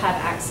 so you'll have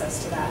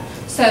access to that.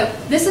 So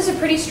this is a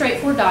pretty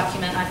straightforward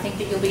document. I think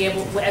that you'll be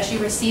able, as you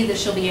receive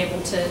this, you'll be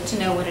able to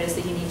know what it is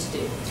that you need to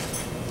do.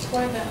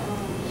 For the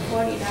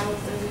 $40,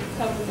 does it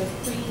cover the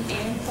pre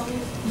and post?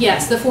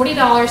 Yes, the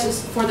 $40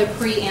 is for the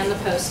pre and the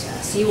post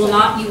test. You will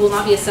not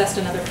be assessed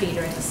another fee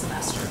during the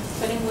semester.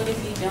 But then what if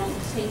you don't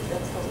take the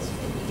post,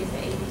 if you get the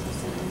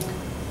 80% or more?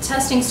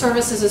 Testing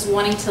services is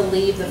wanting to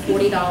leave the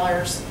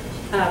 $40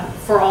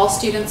 for all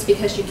students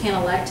because you can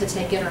elect to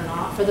take it or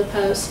not for the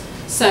post.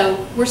 So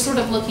we're sort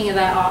of looking at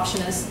that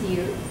option as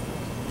you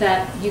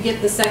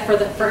get the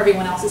for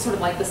everyone else. It's sort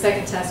of like the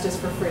second test is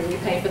for free. We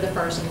pay for the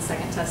first, and the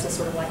second test is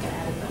sort of like an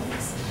added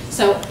bonus.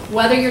 So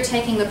whether you're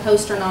taking the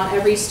post or not,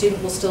 every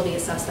student will still be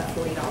assessed that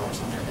 $40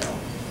 on their bill.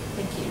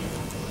 Thank you.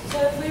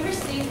 So if we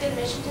received the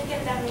admission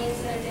ticket, that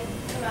means that it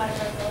didn't come out of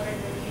our bill or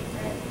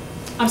right?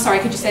 I'm sorry,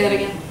 could you say that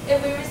again?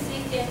 If we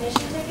received the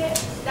admission ticket,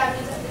 that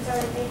means that it's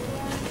already paid for?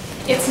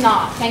 It's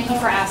not. Thank you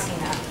for asking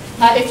that.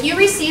 If you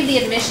receive the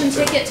admission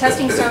ticket,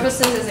 testing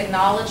services is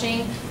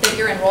acknowledging that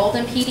you're enrolled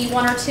in PD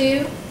 1 or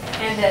 2,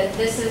 and that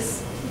this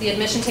is the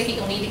admission ticket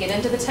you'll need to get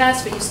into the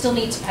test, but you still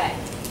need to pay.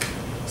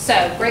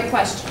 So, great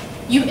question.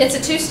 It's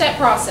a two-step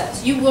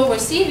process. You will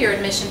receive your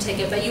admission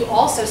ticket, but you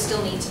also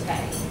still need to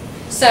pay.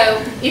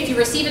 So, if you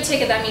receive a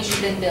ticket, that means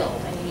you've been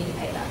billed, and you need to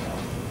pay that bill.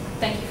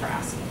 Thank you for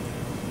asking.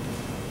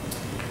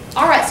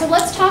 All right, so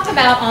let's talk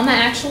about on the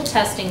actual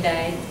testing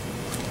day,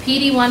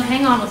 PD 1,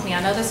 hang on with me.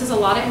 I know this is a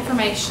lot of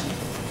information,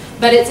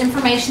 but it's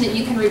information that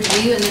you can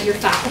review and that your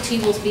faculty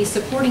will be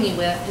supporting you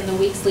with in the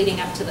weeks leading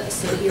up to this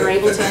so that you're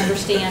able to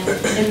understand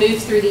and move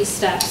through these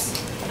steps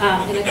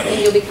and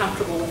you'll be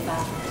comfortable with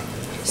that.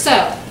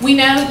 So we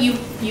know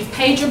you've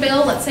paid your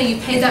bill. Let's say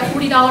you paid that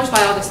 $40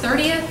 by August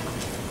 30th.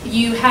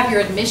 You have your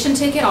admission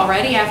ticket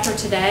already after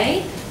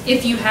today.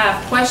 If you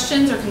have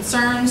questions or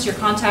concerns, you're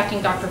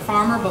contacting Dr.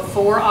 Farmer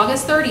before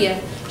August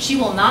 30th. She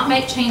will not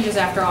make changes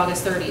after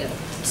August 30th.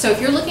 So if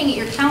you're looking at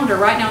your calendar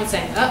right now and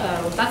saying,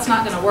 uh-oh, that's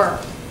not going to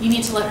work, you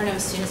need to let her know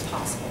as soon as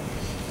possible.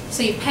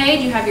 So you've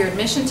paid, you have your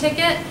admission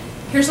ticket.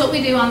 Here's what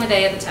we do on the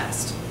day of the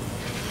test.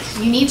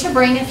 You need to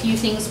bring a few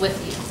things with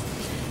you.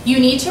 You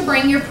need to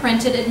bring your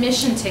printed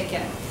admission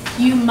ticket.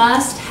 You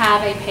must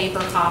have a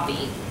paper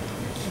copy.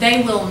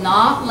 They will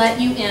not let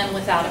you in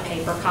without a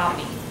paper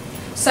copy.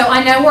 So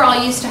I know we're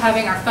all used to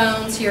having our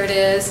phones, here it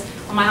is,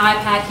 on my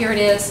iPad, here it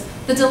is.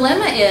 The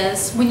dilemma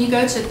is when you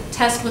go to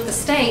test with the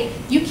state,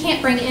 you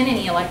can't bring in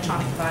any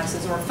electronic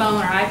devices or a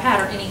phone or iPad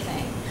or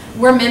anything.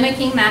 We're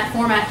mimicking that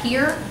format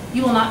here.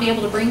 You will not be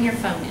able to bring your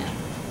phone in.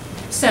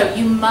 So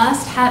you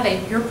must have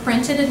your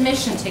printed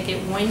admission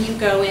ticket when you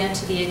go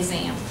into the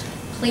exam.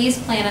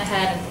 Please plan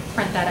ahead and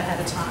print that ahead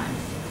of time.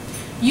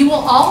 You will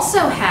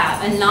also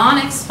have a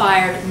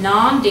non-expired,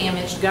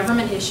 non-damaged,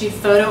 government-issued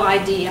photo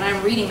ID, and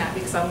I'm reading that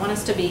because I want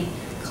us to be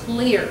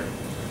clear.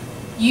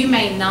 You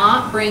may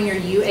not bring your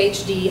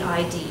UHD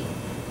ID.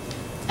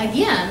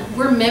 Again,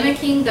 we're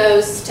mimicking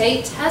those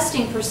state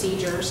testing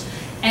procedures,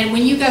 and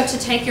when you go to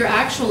take your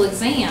actual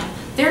exam,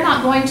 they're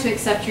not going to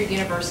accept your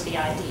university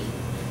ID.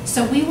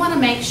 So we want to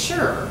make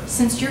sure,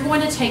 since you're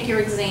going to take your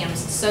exams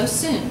so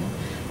soon,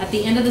 at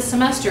the end of the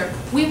semester,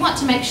 we want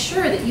to make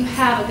sure that you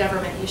have a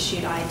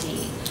government-issued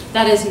ID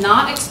that is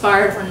not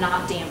expired or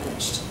not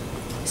damaged.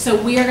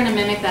 So we are going to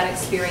mimic that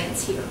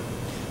experience here.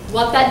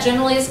 What that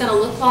generally is going to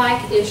look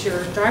like is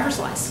your driver's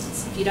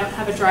license. If you don't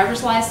have a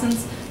driver's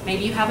license,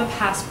 maybe you have a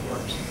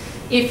passport.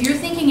 If you're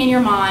thinking in your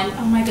mind,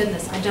 oh my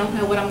goodness, I don't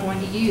know what I'm going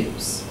to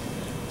use,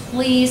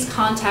 please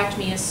contact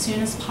me as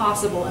soon as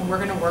possible and we're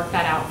going to work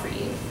that out for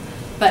you.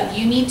 But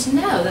you need to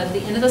know that at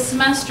the end of the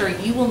semester,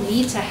 you will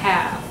need to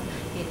have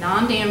a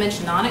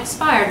non-damaged,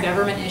 non-expired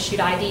government-issued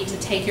ID to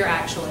take your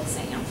actual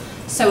exam.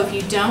 So if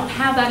you don't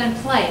have that in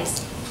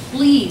place,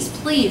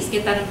 please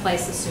get that in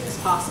place as soon as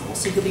possible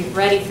so you can be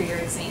ready for your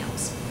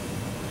exams.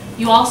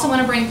 You also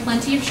want to bring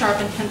plenty of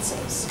sharpened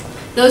pencils.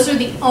 Those are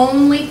the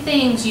only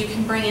things you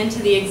can bring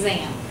into the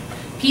exam.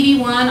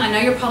 PD1, I know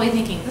you're probably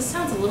thinking, this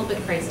sounds a little bit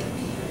crazy to me.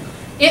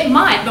 It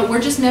might, but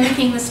we're just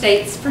mimicking the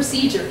state's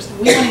procedures.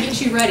 We want to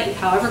get you ready.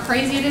 However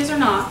crazy it is or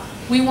not,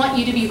 we want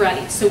you to be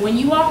ready. So when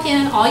you walk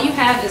in, all you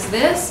have is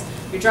this,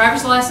 your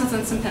driver's license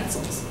and some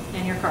pencils,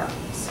 and your car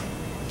keys.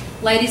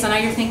 Ladies, I know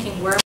you're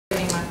thinking, where am I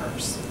putting my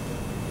purse?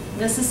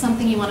 This is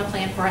something you want to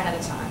plan for ahead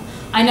of time.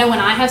 I know when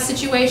I have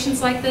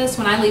situations like this,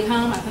 when I leave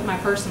home, I put my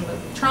purse in the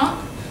trunk,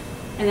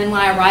 and then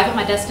when I arrive at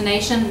my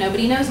destination,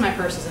 nobody knows my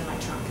purse is in my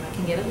trunk, and I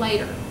can get it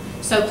later.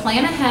 So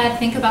plan ahead,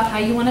 think about how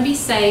you want to be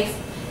safe,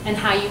 and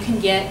how you can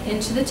get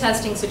into the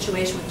testing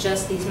situation with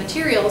just these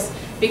materials,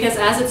 because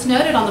as it's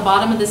noted on the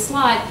bottom of this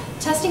slide,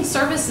 testing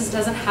services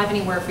doesn't have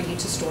anywhere for you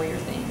to store your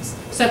things.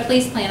 So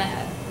please plan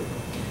ahead.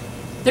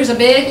 There's a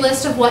big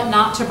list of what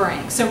not to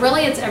bring. So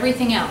really it's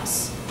everything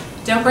else.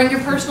 Don't bring your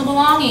personal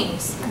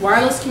belongings,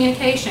 wireless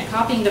communication,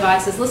 copying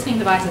devices, listening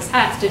devices,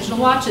 hats, digital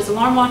watches,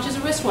 alarm watches,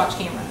 or wristwatch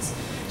cameras.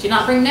 Do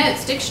not bring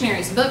notes,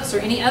 dictionaries, books, or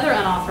any other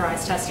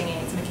unauthorized testing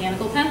aids,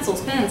 mechanical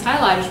pencils, pens,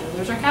 highlighters,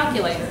 rulers, or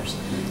calculators.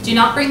 Do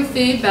not bring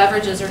food,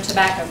 beverages, or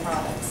tobacco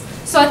products.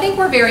 So I think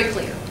we're very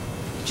clear.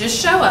 Just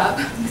show up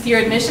with your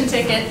admission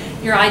ticket,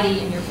 your ID,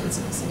 and your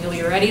pencils, and you'll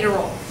be ready to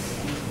roll.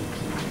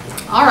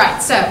 All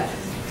right, so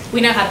we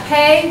know how to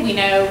pay, we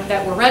know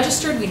that we're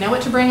registered, we know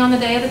what to bring on the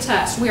day of the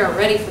test. We are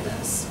ready for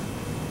this.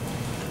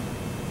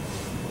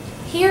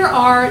 Here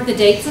are the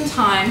dates and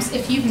times.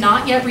 If you've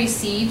not yet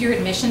received your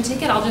admission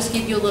ticket, I'll just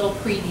give you a little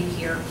preview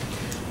here.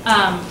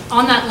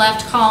 On that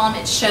left column,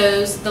 it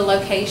shows the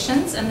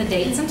locations and the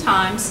dates and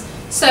times.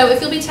 So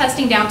if you'll be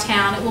testing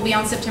downtown, it will be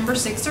on September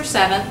 6th or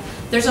 7th.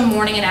 There's a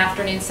morning and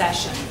afternoon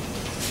session.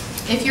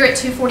 If you're at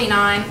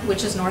 249,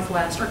 which is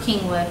Northwest, or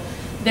Kingwood,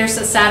 there's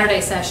a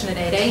Saturday session at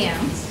 8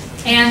 a.m.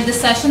 And the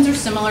sessions are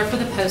similar for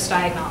the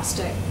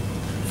post-diagnostic.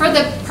 For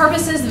the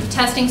purposes of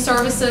testing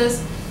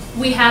services,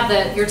 we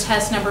have your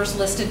test numbers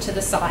listed to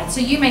the side.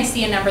 So you may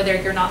see a number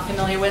there you're not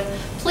familiar with.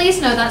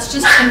 Please know that's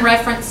just in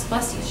reference,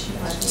 bless you,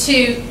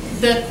 to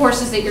the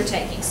courses that you're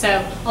taking.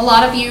 So a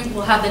lot of you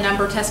will have the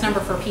test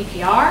number for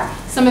PPR.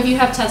 Some of you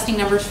have testing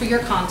numbers for your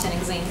content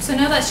exam. So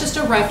know that's just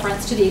a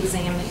reference to the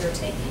exam that you're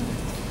taking.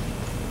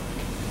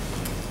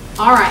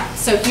 All right,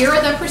 so here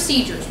are the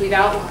procedures we've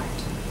outlined.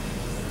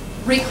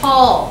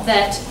 Recall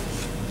that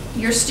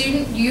your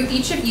student,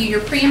 each of you,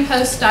 your pre and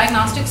post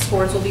diagnostic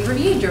scores will be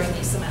reviewed during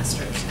these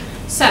semesters.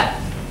 So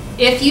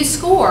if you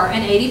score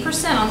an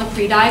 80% on the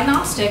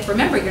pre-diagnostic,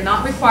 remember you're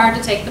not required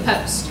to take the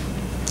post.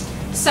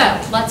 So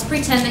let's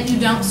pretend that you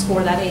don't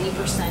score that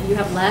 80%. You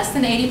have less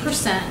than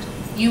 80%.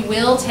 You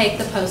will take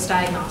the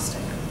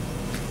post-diagnostic.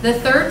 The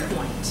third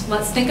point,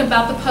 let's think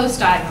about the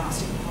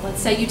post-diagnostic now.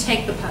 Let's say you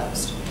take the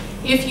post.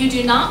 If you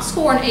do not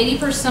score an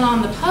 80%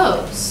 on the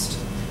post,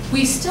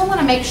 we still want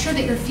to make sure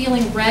that you're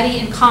feeling ready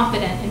and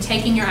confident in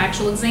taking your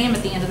actual exam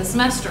at the end of the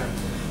semester.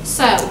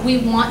 So we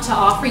want to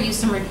offer you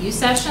some review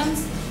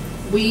sessions.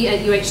 We at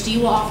UHD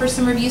will offer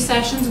some review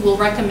sessions. We'll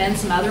recommend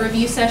some other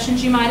review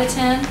sessions you might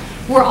attend.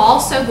 We're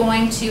also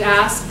going to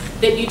ask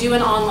that you do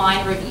an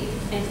online review.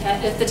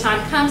 And if the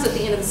time comes at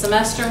the end of the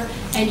semester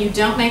and you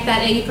don't make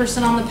that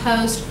 80% on the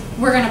post,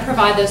 we're going to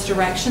provide those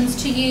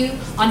directions to you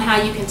on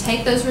how you can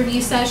take those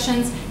review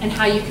sessions and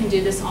how you can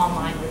do this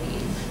online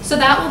review. So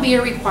that will be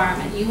a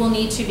requirement. You will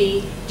need to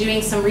be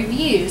doing some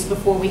reviews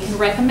before we can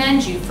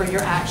recommend you for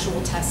your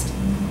actual testing.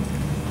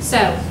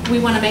 So we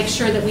want to make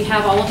sure that we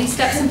have all of these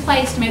steps in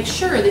place to make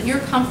sure that you're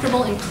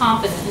comfortable and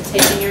confident in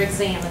taking your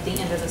exam at the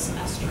end of the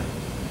semester.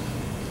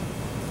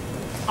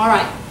 All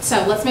right,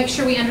 so let's make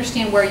sure we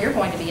understand where you're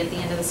going to be at the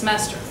end of the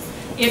semester.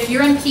 If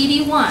you're in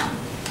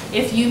PD1,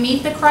 if you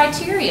meet the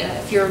criteria,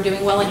 if you're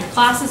doing well in your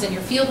classes and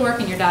your fieldwork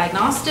and your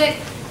diagnostic,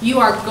 you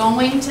are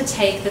going to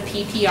take the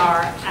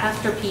PPR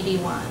after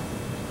PD1.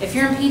 If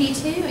you're in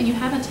PD2 and you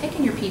haven't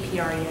taken your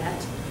PPR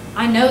yet,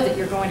 I know that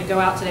you're going to go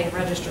out today and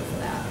register for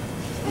that.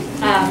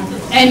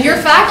 And your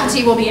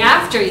faculty will be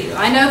after you.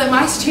 I know that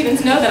my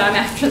students know that I'm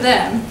after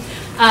them.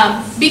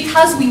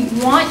 Because we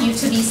want you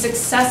to be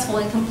successful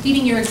in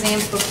completing your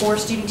exams before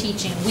student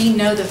teaching. We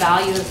know the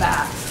value of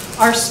that.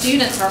 Our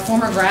students, our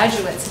former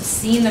graduates, have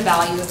seen the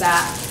value of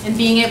that and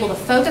being able to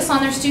focus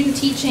on their student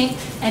teaching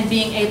and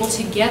being able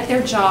to get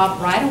their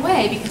job right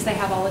away because they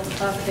have all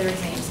of their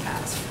exams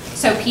passed.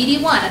 So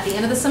PD1, at the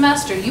end of the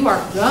semester, you are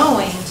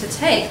going to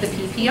take the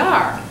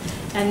PPR.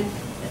 And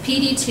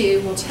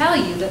PD2 will tell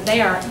you that they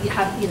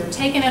have either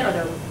taken it or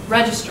they're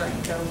registering.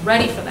 They're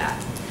ready for that.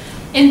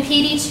 In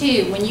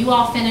PD2, when you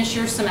all finish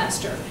your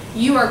semester,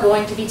 you are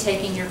going to be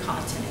taking your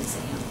content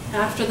exam.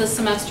 After the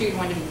semester, you're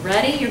going to be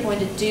ready. You're going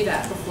to do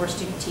that before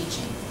student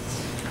teaching.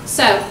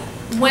 So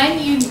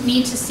when you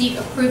need to seek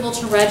approval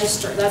to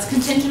register, that's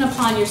contingent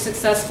upon your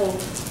successful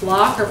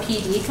block or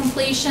PD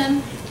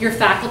completion. Your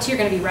faculty are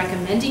going to be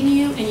recommending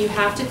you, and you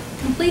have to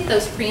complete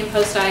those pre- and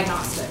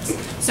post-diagnostics.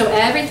 So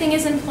everything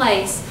is in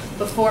place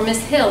before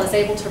Ms. Hill is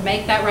able to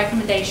make that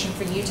recommendation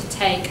for you to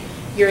take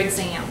your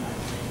exam.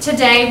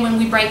 Today, when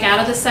we break out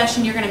of the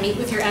session, you're going to meet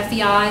with your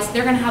FEIs.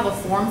 They're going to have a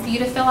form for you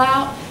to fill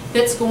out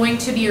that's going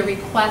to be a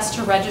request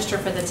to register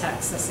for the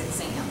Texas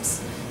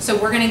exams.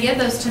 So we're going to give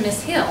those to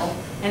Ms. Hill,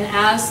 and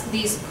as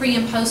these pre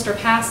and post are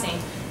passing,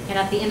 and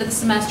at the end of the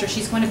semester,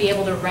 she's going to be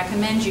able to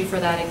recommend you for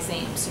that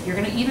exam. So you're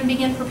going to even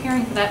begin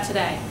preparing for that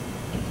today.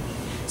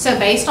 So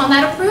based on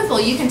that approval,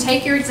 you can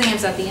take your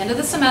exams at the end of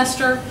the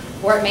semester,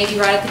 or it may be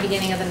right at the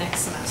beginning of the next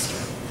semester.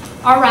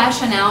 Our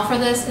rationale for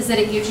this is that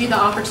it gives you the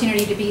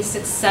opportunity to be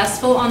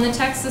successful on the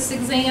Texas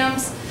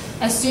exams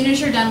as soon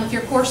as you're done with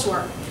your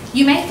coursework.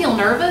 You may feel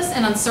nervous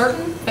and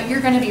uncertain, but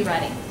you're going to be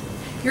ready.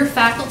 Your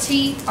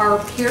faculty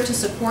are here to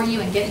support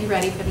you and get you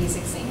ready for these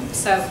exams.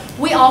 So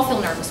we all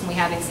feel nervous when we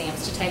have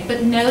exams to take,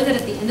 but know that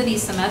at the end of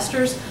these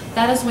semesters,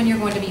 that is when you're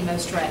going to be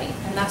most ready,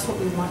 and that's what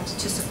we want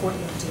to support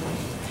you in doing.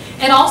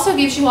 It also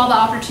gives you all the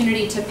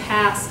opportunity to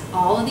pass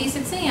all of these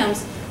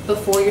exams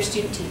before your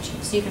student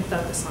teaching, so you can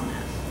focus on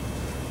that.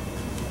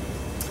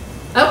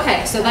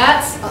 Okay, so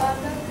that's,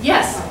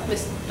 yes,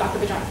 Ms. Dr.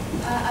 Bajani.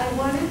 I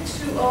wanted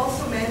to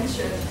also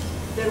mention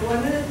that one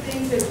of the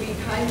things that we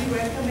kindly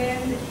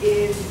recommend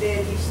is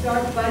that you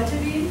start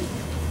budgeting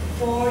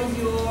for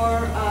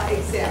your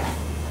exam,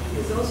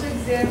 because those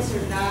exams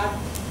are not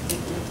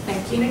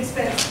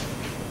inexpensive.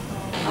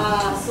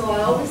 So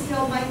I always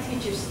tell my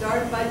teachers,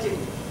 start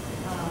budgeting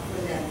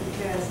for that,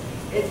 because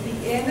at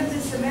the end of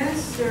the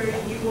semester,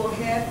 you will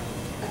have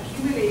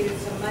accumulated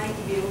some money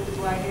to be able to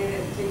go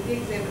ahead and take the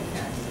exam and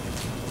pass.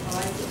 All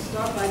right, so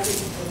start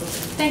budgeting for those.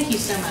 Thank you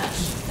so much.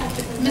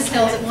 Ms.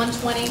 Hill, is it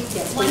 120?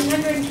 Yes,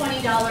 $120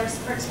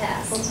 per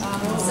test.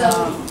 So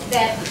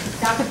that,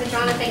 Dr.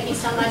 Pedrana, thank you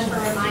so much for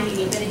reminding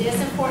me, but it is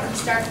important to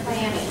start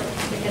planning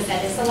because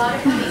that is a lot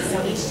of money. So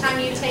each time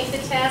you take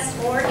the test,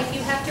 or if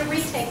you have to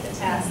retake the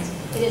test,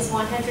 it is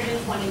 $120.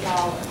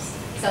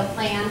 So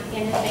plan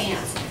in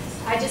advance.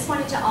 I just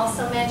wanted to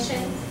also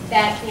mention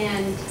that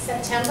in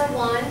September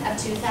 1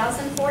 of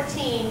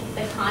 2014,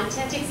 the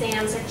content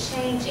exams are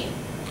changing.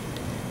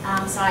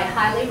 So I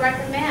highly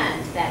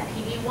recommend that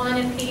PD1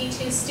 and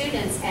PD2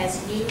 students, as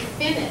you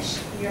finish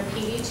your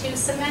PD2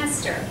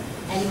 semester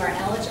and you are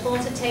eligible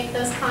to take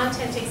those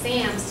content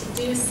exams, to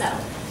do so.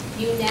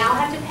 You now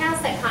have to pass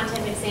that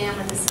content exam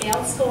with a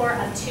scaled score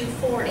of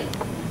 240,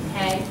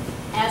 okay?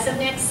 As of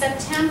next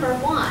September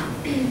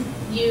 1,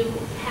 you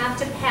have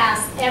to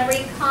pass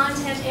every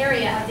content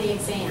area of the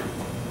exam.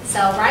 So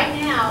right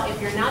now, if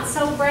you're not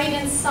so great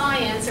in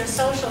science or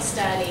social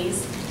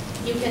studies,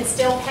 you can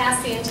still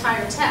pass the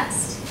entire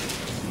test.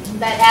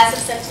 But as of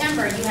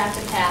September, you have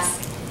to pass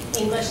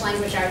English,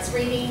 language, arts,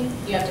 reading,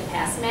 you have to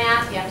pass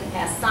math, you have to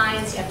pass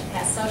science, you have to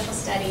pass social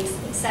studies,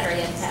 etc.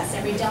 You have to pass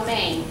every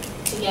domain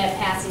to get a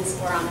passing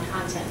score on the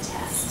content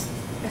test.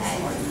 Okay?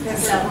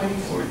 So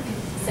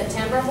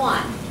September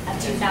 1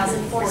 of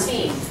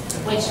 2014,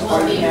 which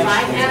will be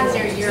right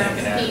after your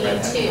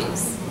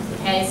PD2s.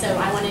 Okay, so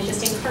I want to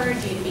just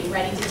encourage you to be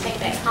ready to take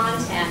that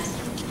content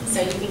so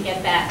you can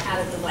get that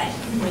out of the way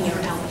when you're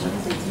eligible.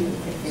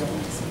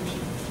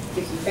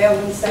 If you fail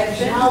one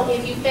section? No,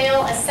 if you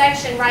fail a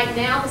section, right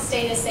now the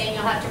state is saying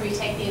you'll have to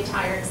retake the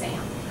entire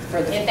exam.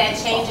 If that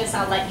changes,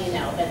 I'll let you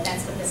know, but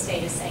that's what the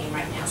state is saying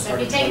right now. So if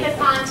you take the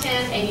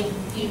content and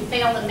you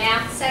fail the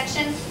math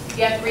section,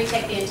 you have to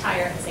retake the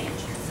entire exam.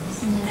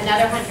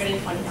 Another $120.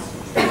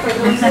 For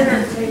those that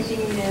are taking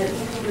it,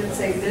 let's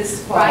say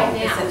this fall. Right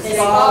now, this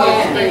fall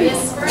and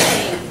this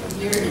spring,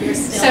 you're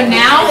still. So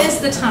now is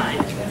the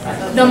time.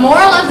 The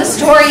moral of the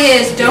story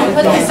is don't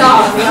put this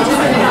off.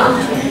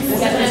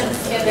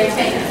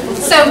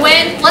 So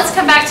let's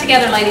come back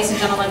together, ladies and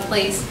gentlemen,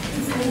 please.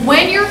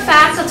 When your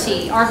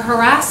faculty are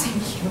harassing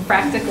you,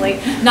 practically,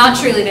 not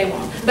truly they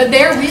won't, but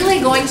they're really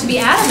going to be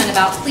adamant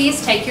about,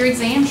 please take your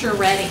exams, you're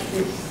ready.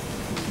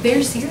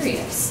 They're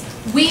serious.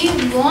 We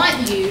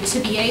want you to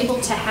be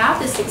able to have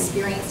this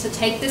experience, to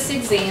take this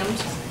exam,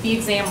 the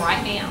exam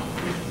right now.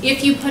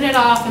 If you put it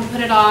off and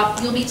put it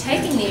off, you'll be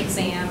taking the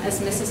exam,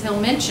 as Mrs. Hill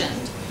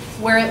mentioned,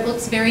 where it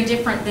looks very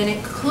different than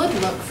it could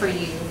look for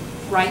you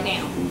right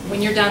now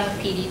when you're done with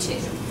PD2.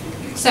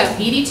 So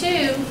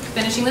PD2,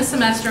 finishing the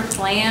semester,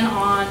 plan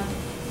on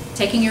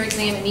taking your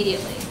exam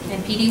immediately.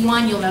 And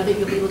PD1, you'll know that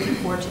you'll be looking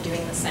forward to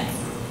doing the same.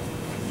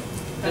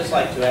 I'd just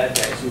like to add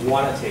that you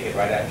want to take it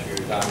right after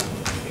you're done,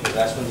 because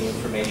that's when the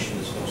information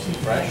is mostly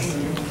fresh.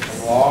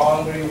 The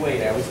longer you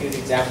wait, I always give the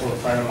example of a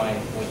friend of mine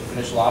when he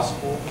finished law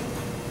school.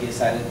 He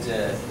decided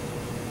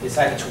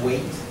to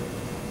wait,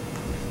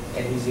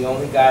 and he's the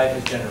only guy of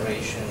his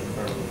generation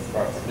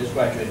from his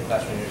graduating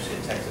class from the University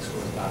of Texas who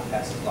has not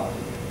passed his law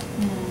degree.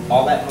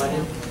 All that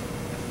money,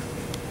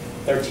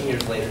 13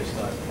 years later, he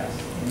still hasn't passed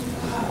it.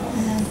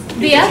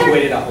 Because he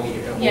waited a whole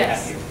year, a whole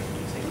half year.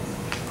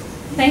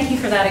 Thank you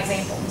for that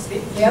example.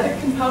 The other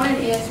component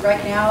is,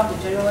 right now, the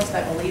generalist,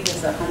 I believe,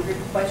 is 100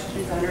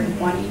 questions,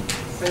 120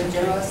 for the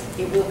generalist.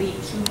 It will be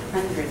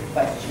 200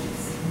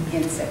 questions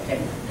in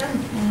September,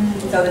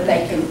 so that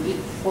they can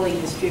equally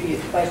distribute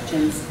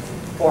questions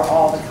for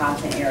all the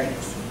content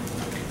areas.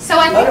 So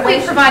I think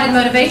we provided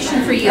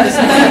motivation for you this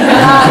morning.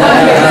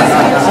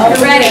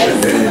 You're ready.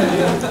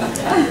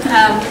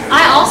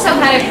 I also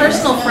had a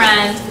personal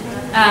friend,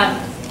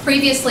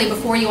 previously,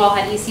 before you all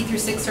had EC through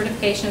 6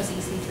 certification, it was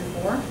EC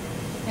through 4.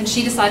 And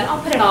she decided,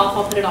 I'll put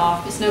it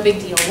off, it's no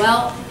big deal.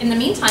 Well, in the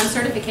meantime,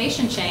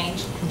 certification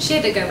changed. She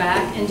had to go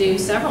back and do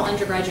several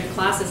undergraduate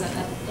classes and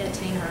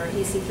attain her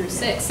EC through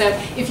 6. So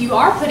if you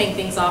are putting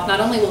things off, not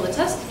only will the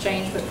test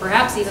change, but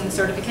perhaps even the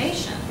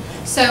certification.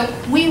 So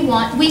we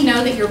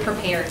know that you're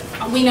prepared.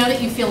 We know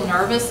that you feel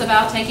nervous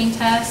about taking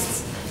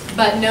tests,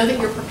 but know that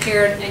you're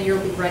prepared and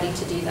you'll be ready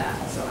to do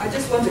that. So I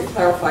just want to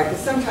clarify, because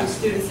sometimes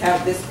students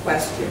have this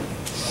question.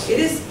 It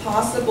is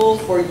possible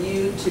for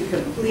you to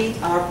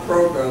complete our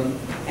program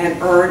and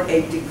earn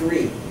a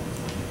degree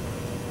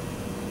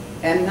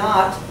and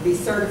not be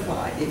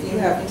certified. If you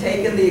have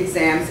taken the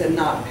exams and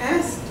not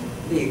passed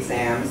the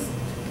exams,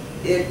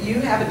 if you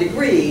have a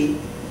degree,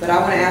 but I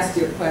want to ask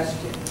you a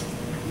question.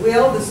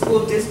 Will the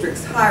school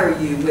districts hire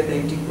you with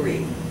a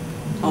degree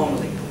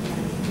only?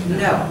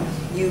 No.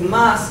 You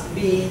must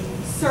be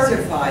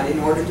certified in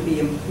order to be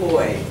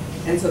employed.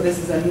 And so this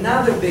is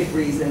another big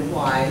reason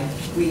why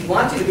we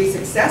want you to be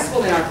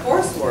successful in our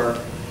coursework,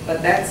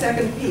 but that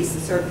second piece, the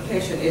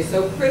certification, is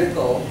so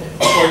critical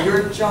for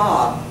your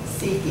job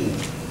seeking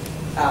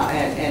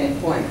and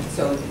employment.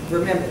 So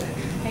remember that.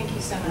 Thank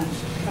you so much.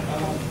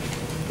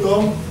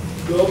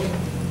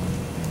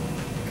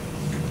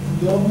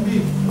 Don't be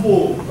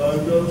fooled by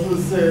those who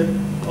say,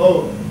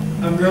 oh,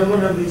 I'm not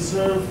going to be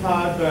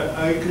certified, but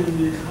I can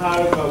be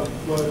hired by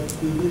what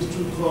the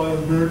district call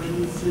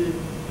emergency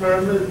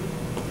permit.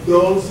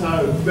 Those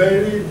are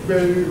very,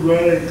 very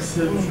rare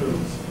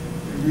exceptions.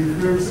 If you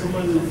hear some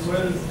of your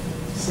friends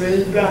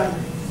saying that,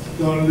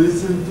 don't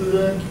listen to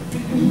them,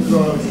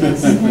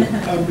 because I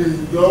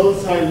mean,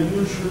 those are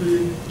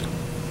usually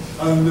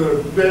under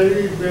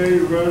very, very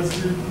rare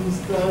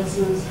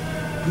circumstances.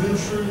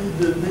 Usually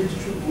the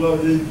district,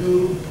 what they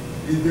do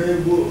is they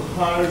will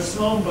hire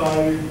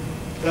somebody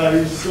that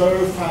is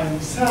certified in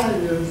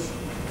science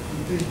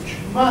to teach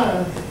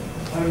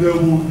math, and they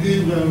will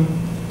give them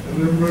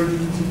an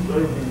emergency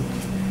permit.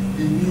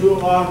 If you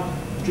are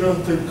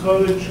just a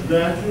college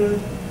graduate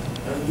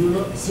and you're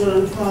not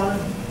certified,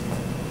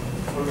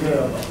 forget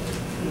about it.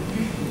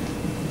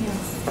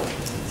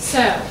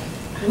 So,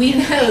 we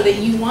know that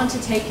you want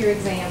to take your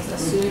exams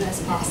as soon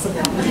as possible.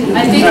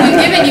 I think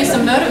we've given you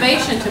some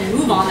motivation to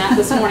move on that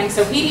this morning.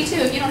 So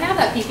PD2, if you don't have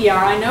that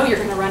PPR, I know you're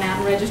going to run out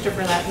and register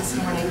for that this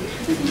morning.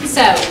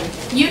 So,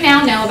 you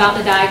now know about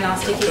the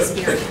diagnostic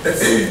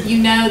experience.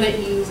 You know that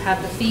you have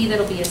the fee that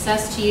will be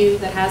assessed to you,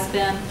 that has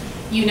been.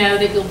 You know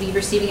that you'll be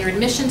receiving your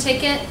admission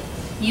ticket.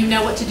 You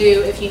know what to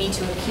do if you need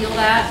to appeal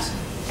that.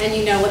 And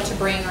you know what to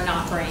bring or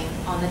not bring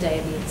on the day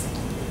of the exam.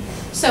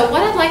 So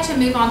what I'd like to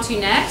move on to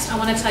next, I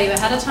want to tell you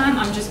ahead of time,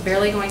 I'm just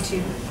barely going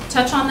to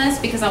touch on this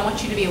because I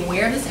want you to be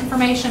aware of this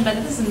information, but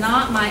this is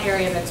not my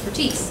area of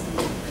expertise.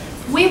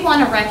 We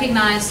want to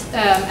recognize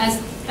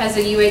as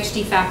a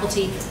UHD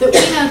faculty that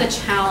we know the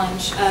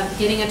challenge of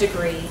getting a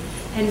degree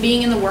and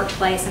being in the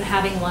workplace and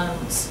having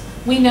loans.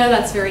 We know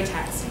that's very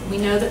taxing. We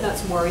know that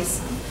that's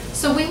worrisome.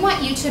 So we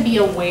want you to be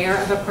aware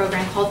of a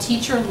program called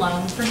Teacher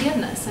Loan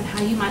Forgiveness and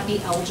how you might be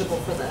eligible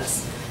for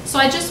this. So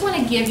I just want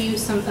to give you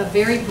a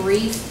very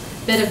brief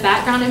bit of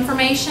background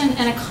information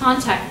and a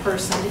contact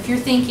person if you're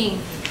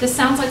thinking, this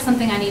sounds like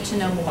something I need to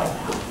know more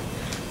about.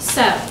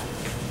 So,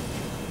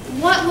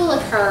 what will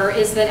occur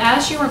is that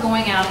as you are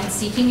going out and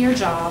seeking your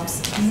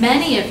jobs,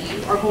 many of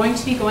you are going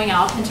to be going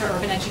out into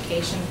urban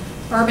education,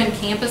 urban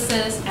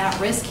campuses,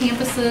 at-risk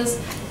campuses.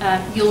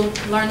 You'll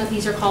learn that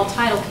these are called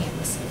title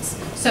campuses.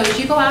 So as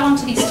you go out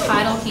onto these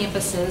title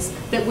campuses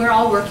that we're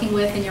all working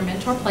with in your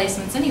mentor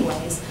placements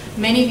anyways,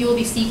 many of you will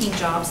be seeking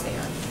jobs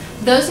there.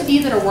 Those of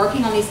you that are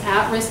working on these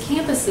at-risk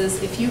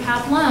campuses, if you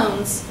have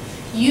loans,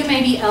 you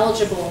may be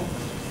eligible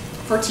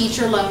for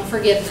teacher loan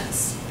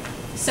forgiveness.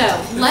 So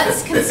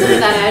let's consider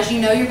that as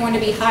you know you're going to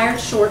be hired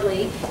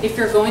shortly. If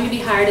you're going to be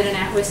hired at an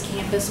at-risk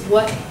campus,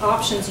 what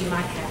options you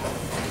might have.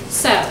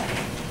 So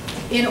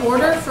in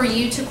order for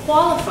you to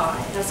qualify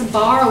as a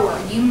borrower,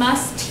 you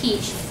must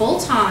teach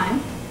full-time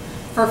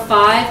for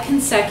 5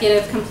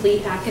 consecutive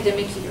complete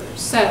academic years.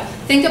 So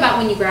think about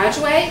when you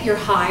graduate, you're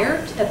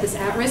hired at this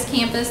at-risk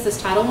campus,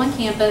 this Title I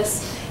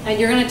campus, and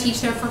you're going to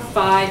teach there for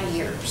 5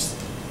 years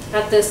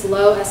at this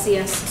low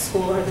SES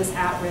school or this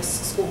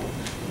at-risk school.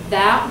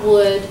 That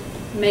would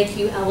make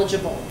you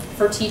eligible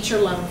for teacher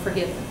loan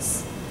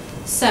forgiveness.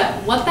 So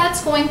what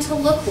that's going to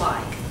look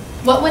like,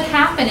 what would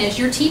happen is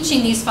you're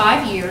teaching these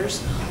 5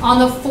 years. On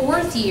the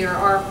 4th year,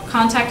 our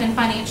contact in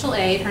financial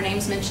aid, her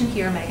name's mentioned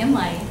here, Megan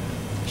Lane,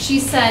 she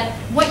said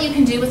what you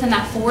can do within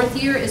that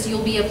 4th year is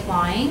you'll be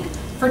applying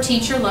for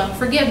teacher loan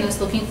forgiveness,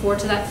 looking forward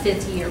to that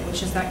 5th year,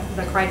 which is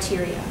the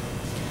criteria.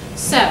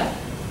 So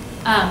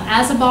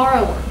as a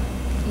borrower,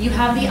 you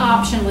have the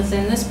option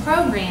within this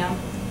program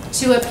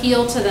to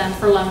appeal to them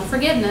for loan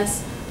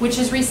forgiveness, which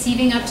is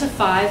receiving up to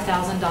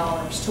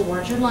 $5,000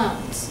 towards your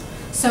loans.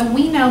 So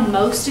we know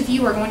most of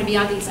you are going to be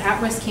on these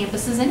at-risk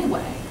campuses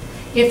anyway.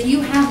 If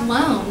you have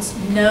loans,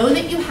 know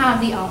that you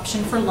have the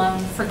option for loan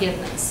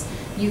forgiveness.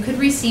 You could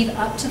receive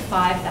up to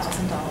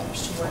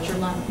 $5,000 towards your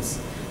loans.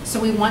 So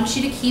we want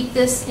you to keep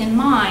this in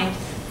mind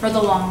for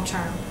the long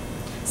term.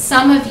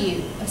 Some of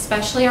you,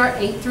 especially our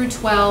 8 through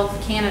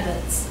 12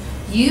 candidates,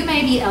 you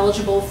may be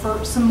eligible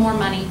for some more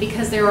money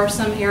because there are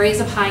some areas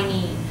of high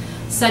need,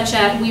 such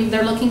as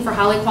they're looking for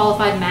highly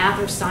qualified math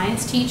or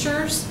science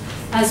teachers,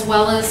 as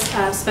well as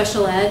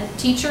special ed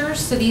teachers.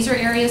 So these are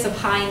areas of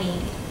high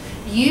need.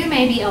 You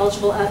may be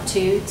eligible up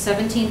to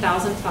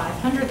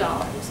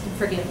 $17,500 in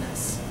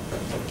forgiveness.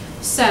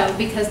 So,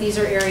 because these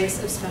are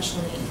areas of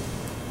special need.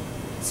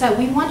 So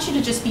we want you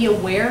to just be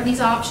aware of these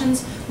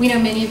options. We know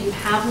many of you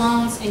have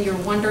loans and you're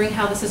wondering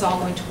how this is all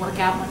going to work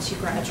out once you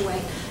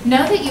graduate.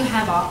 Know that you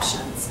have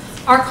options.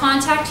 Our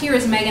contact here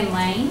is Megan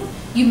Lane.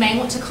 You may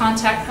want to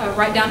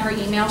write down her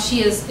email.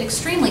 She is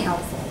extremely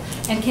helpful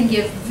and can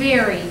give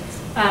very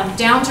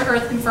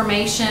down-to-earth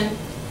information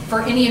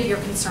for any of your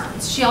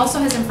concerns. She also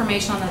has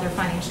information on other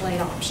financial aid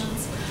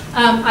options.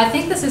 I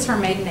think this is her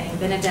maiden name,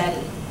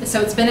 Benedetti. So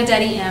it's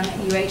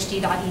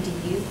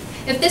benedettim@uhd.edu.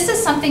 If this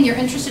is something you're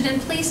interested in,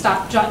 please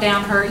jot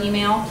down her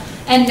email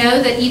and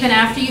know that even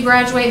after you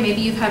graduate, maybe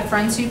you've had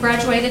friends who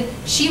graduated,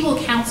 she will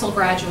counsel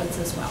graduates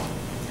as well.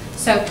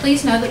 So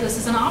please know that this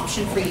is an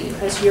option for you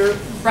as you're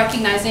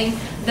recognizing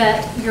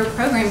that your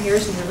program here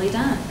is nearly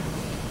done.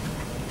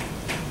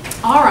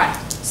 All right,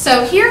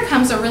 so here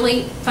comes a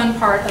really fun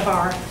part of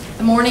our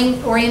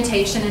morning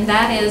orientation, and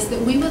that is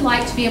that we would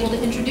like to be able to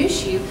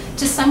introduce you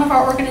to some of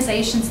our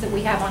organizations that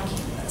we have on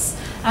campus.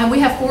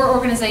 We have 4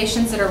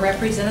 organizations that are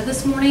represented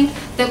this morning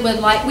that would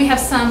like, we have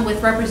some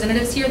with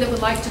representatives here that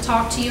would like to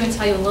talk to you and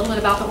tell you a little bit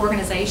about the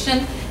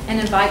organization and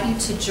invite you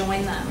to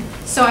join them.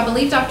 So I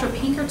believe Dr.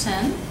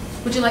 Pinkerton,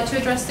 would you like to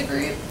address the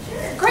group?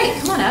 Sure. Great,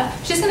 come on up.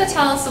 She's going to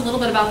tell us a little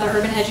bit about the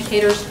Urban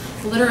Educators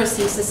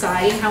Literacy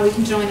Society and how we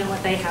can join and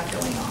what they have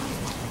going on.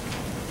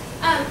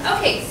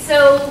 Okay,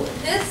 so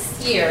this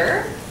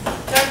year,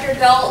 Dr.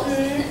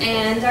 Dalton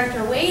and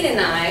Dr. Wade and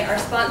I are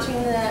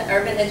sponsoring the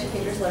Urban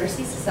Educators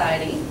Literacy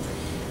Society.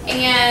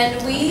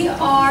 And we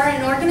are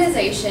an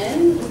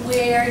organization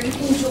where you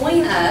can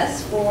join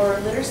us for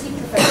literacy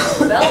professional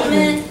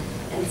development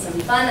and some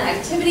fun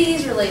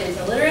activities related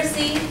to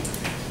literacy.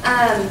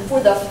 For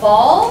the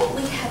fall,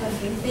 we have a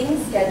few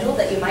things scheduled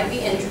that you might be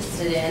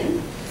interested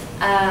in.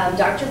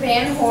 Dr.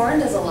 Van Horn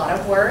does a lot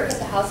of work at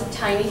the House of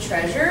Tiny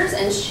Treasures,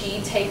 and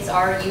she takes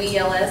our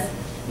UELS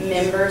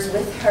members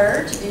with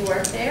her to do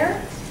work there.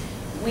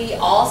 We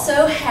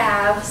also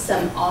have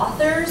some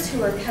authors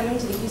who are coming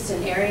to the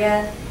Houston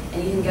area,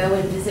 and you can go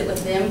and visit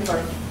with them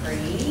for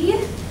free.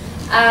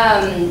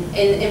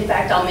 In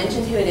fact, I'll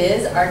mention who it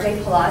is. R.J.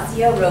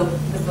 Palacio wrote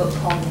the book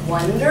called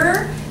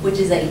Wonder, which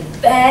is a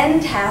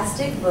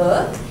fantastic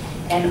book.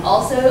 And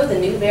also the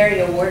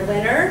Newbery Award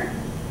winner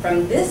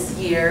from this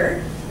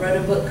year wrote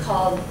a book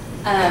called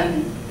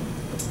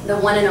The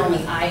One and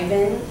Only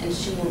Ivan, and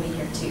she will be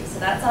here too. So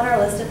that's on our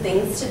list of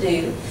things to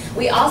do.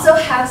 We also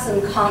have some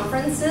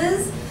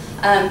conferences.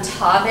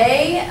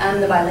 TABE,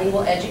 the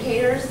Bilingual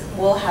Educators,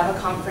 will have a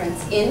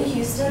conference in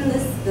Houston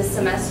this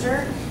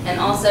semester, and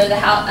also the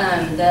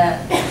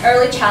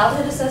Early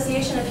Childhood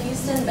Association of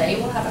Houston, they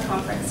will have a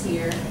conference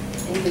here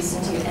in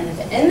Houston too. And at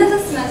the end of the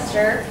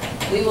semester,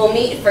 we will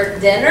meet for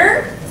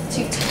dinner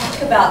to talk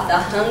about the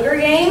Hunger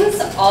Games,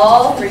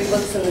 all 3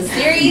 books in the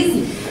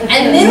series,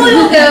 and then we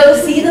will go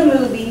see the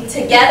movie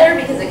together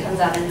because it comes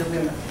out in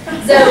November.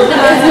 So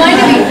it's going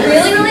to be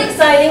really, really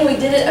exciting. We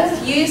did it a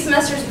few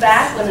semesters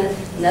back when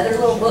another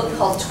little book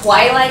called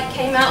Twilight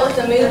came out with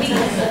a movie,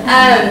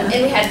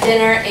 and we had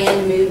dinner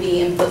and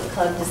movie and book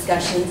club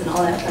discussions and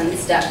all that fun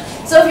stuff.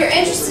 So if you're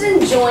interested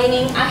in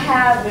joining, I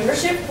have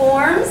membership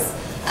forms.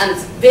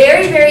 It's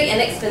very, very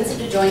inexpensive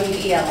to join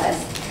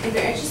UELS. If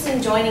you're interested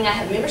in joining, I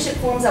have membership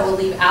forms I will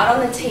leave out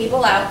on the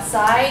table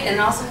outside, and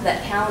also have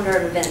that calendar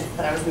of events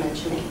that I was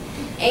mentioning.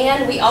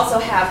 And we also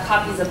have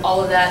copies of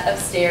all of that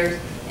upstairs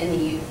in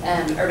the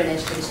Urban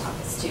Education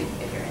office too,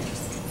 if you're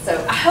interested.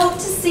 So I hope to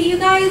see you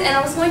guys, and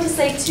I was going to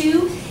say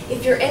too,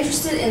 if you're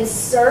interested in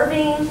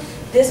serving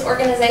this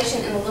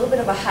organization in a little bit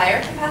of a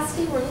higher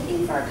capacity, we're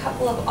looking for a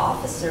couple of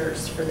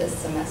officers for this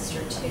semester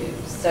too.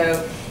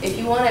 So if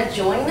you want to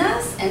join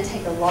us and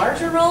take a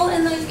larger role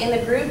in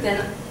the group,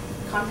 then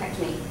contact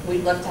me.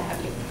 We'd love to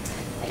have you.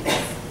 Thanks.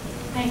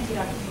 Thank you,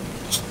 Dr.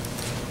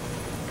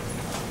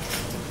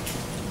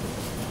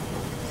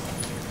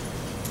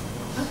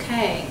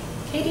 Okay,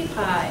 Katie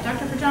Pye.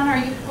 Dr. Perjana, are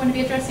you going to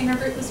be addressing our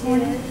group this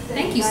morning? Yes,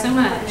 Thank you so Dr.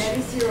 much. Burnett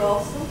is here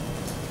also.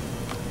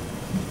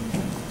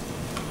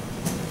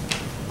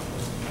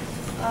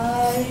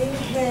 I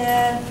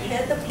have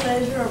had the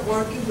pleasure of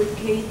working with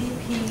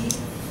KDP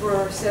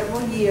for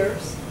several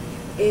years,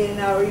 and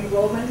our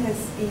enrollment has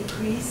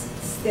increased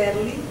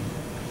steadily.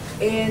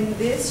 And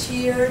this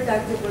year,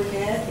 Dr.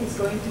 Burnett is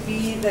going to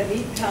be the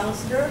lead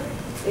counselor,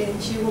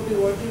 and she will be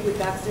working with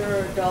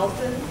Dr.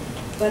 Dalton.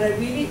 But I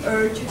really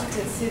urge you to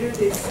consider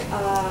this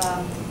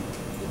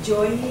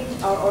joining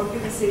our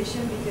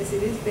organization because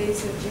it is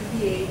based on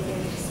GPA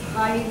and it's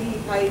highly,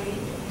 highly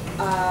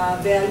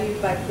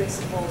valued by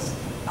principals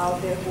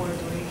out there who are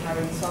doing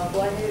hiring. So I'll go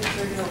ahead and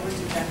turn it over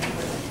to Dr.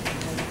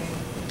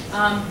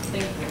 Burnett.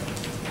 Thank you.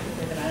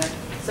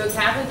 So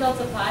Kappa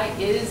Delta Pi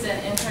is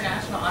an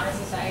international honor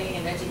society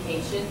in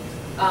education.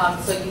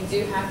 So you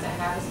do have to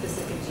have a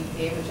specific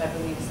GPA, which I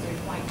believe is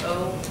 3.0,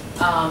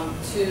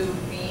 to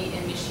be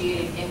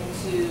initiated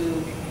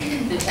into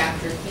the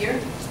chapter here.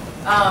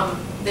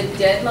 The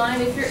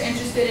deadline, if you're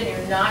interested and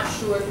you're not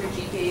sure if your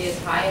GPA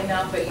is high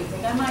enough, but you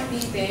think I might be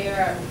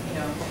there,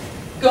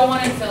 go on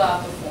and fill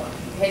out the form.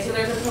 Okay, so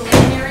there's a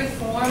preliminary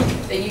form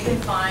that you can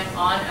find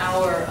on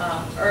our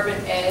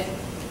Urban Ed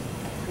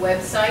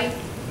website.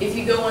 If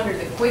you go under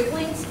the quick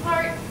links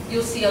part,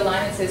 you'll see a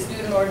line that says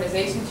student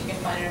organizations. You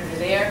can find it under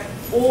there.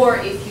 Or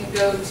if you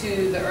go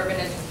to the Urban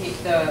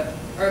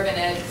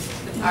Ed,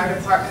 our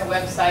department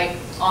website,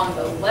 on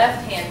the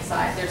left-hand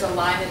side, there's a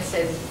line that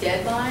says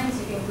deadlines.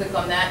 You can click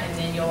on that, and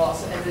then you'll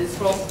also, and then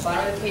scroll to the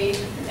bottom of the page,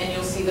 and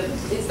you'll see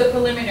it's the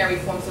preliminary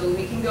form, so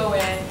we can go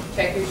in,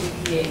 check your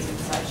GPAs and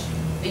such.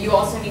 You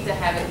also need to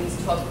have at least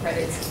 12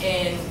 credits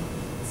in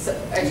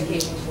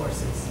education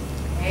courses.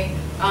 Okay,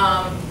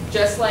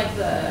 just like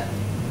the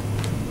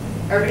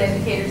Urban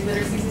Educators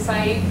Literacy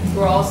Society,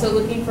 we're also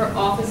looking for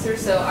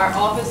officers. So our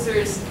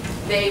officers,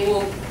 they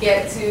will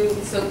get to,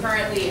 so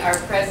currently our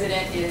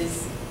president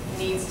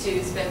needs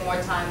to spend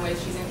more time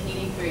with, she's in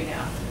PD3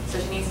 now. So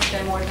she needs to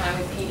spend more time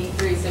with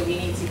PD3, so we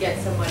need to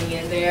get somebody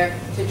in there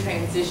to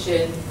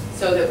transition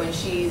so that when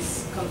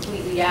she's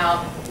completely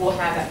out, we'll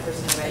have that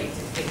person ready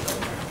to take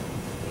over.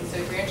 Okay, so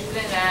if you're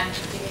interested in that,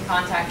 you can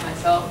contact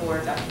myself or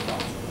Dr.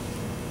 Dalton.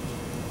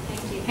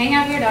 Thank you. Hang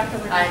out here, Dr.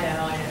 Burnett.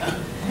 I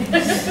know.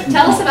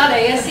 Tell us about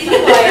ASCD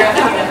while you're up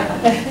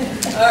here.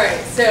 All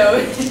right, so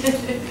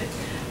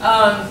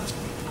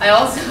I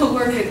also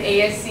work with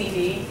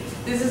ASCD.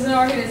 This is an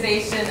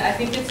organization, I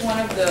think it's one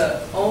of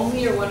the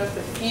only or one of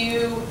the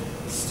few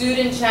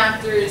student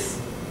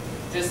chapters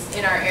just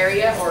in our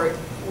area or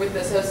with the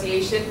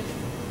association.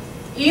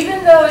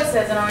 Even though it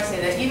says, and I want to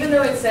say that, even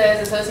though it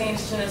says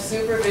Association of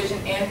Supervision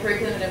and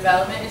Curriculum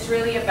Development, it's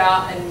really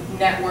about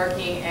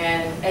networking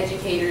and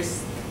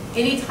educators,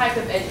 any type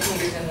of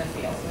educators in the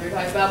field. So we're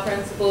talking about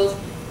principals,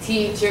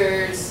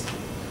 teachers,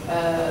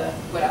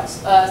 what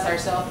else? Us,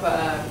 ourselves,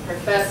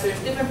 professors,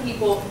 different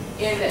people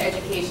in the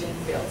education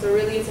field. So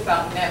really it's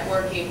about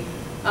networking.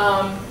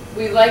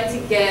 We like to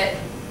get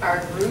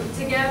our group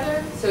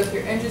together. So if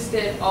you're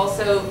interested,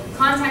 also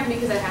contact me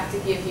because I have to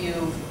give you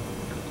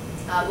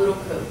little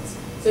codes.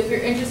 So if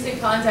you're interested,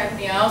 contact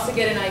me. I also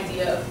get an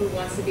idea of who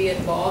wants to be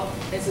involved,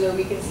 and so that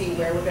we can see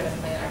where we're going to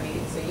plan our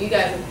meetings. So you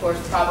guys, of course,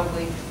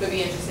 probably would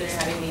be interested in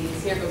having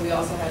meetings here, but we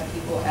also have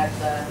people at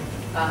the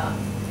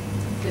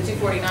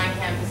 249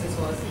 campus as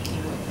well as the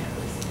Kingwood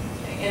campus.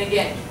 Okay. And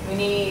again, we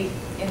need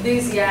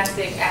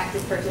enthusiastic,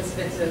 active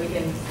participants so that we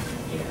can,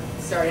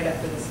 start it up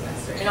for the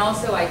semester. And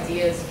also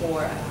ideas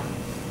for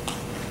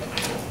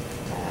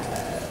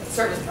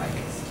service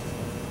projects.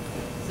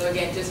 So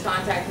again, just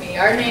contact me.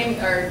 Our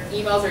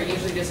emails are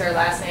usually just our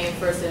last name,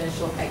 first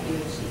initial at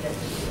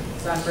UHC.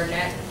 So I'm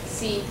Burnett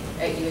C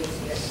at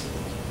UHC.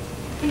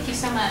 Thank you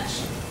so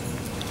much.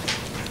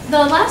 The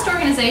last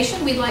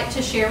organization we'd like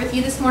to share with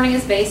you this morning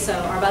is BASO,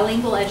 our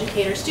Bilingual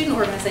Educator Student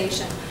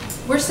Organization.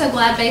 We're so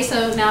glad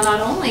BASO now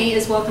not only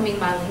is welcoming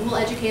bilingual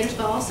educators,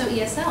 but also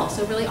ESL.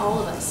 So really all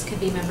of us could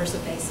be members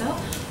of BASO.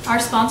 Our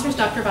sponsor is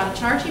Dr.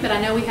 Bhattacharjee, but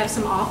I know we have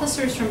some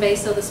officers from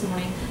BASO this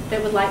morning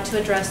that would like to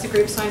address the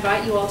group, so I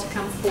invite you all to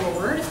come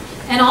forward.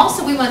 And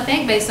also we want to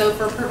thank BASO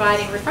for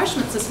providing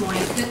refreshments this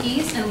morning,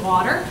 cookies and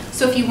water.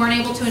 So if you weren't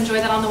able to enjoy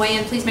that on the way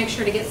in, please make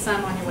sure to get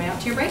some on your way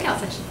out to your breakout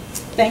session.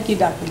 Thank you,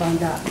 Dr.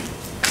 Bundock.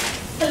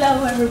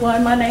 Hello,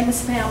 everyone. My name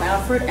is Pam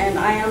Alford, and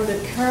I am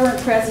the current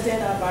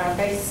president of our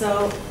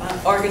BASO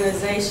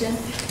organization.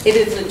 It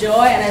is a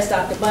joy, and as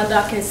Dr.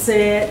 Bundock has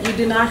said, you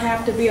do not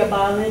have to be a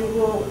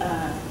bilingual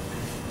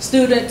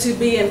student to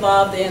be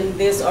involved in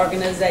this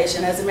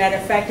organization. As a matter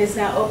of fact, it's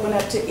now open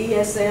up to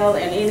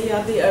ESL and any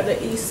of the other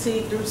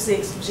EC through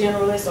 6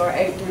 generalists or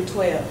 8 through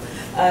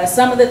 12.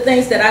 Some of the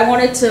things that I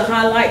wanted to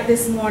highlight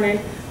this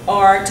morning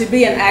or to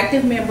be an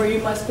active member, you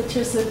must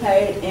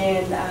participate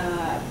in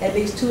at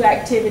least 2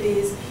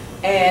 activities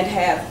and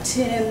have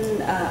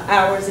 10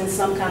 hours in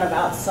some kind of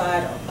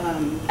outside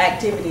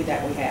activity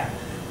that we have.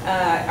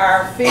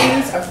 Our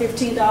fees are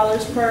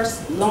 $15 per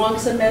long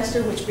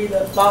semester, which be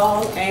the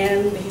fall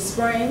and the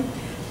spring,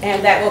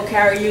 and that will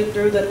carry you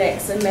through the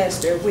next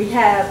semester. We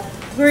have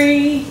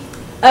 3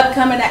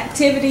 upcoming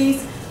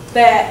activities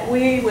that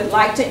we would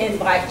like to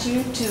invite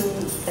you to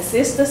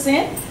assist us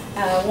in.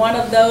 One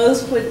of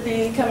those would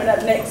be coming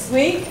up next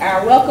week,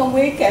 our Welcome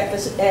Week at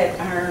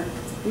our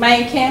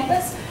main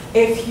campus.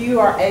 If you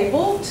are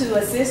able to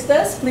assist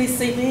us, please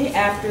see me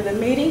after the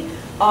meeting.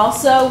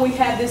 Also, we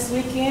had this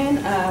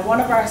weekend,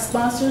 one of our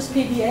sponsors,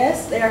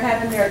 PBS, they're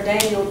having their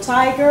Daniel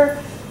Tiger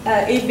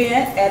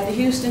event at the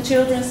Houston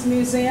Children's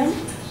Museum.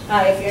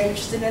 If you're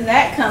interested in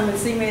that, come and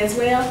see me as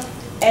well.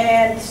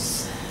 And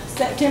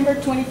September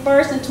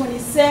 21st and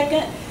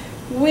 22nd,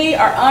 we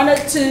are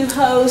honored to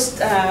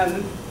host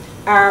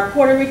our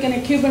Puerto Rican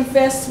and Cuban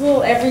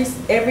Festival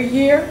every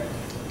year,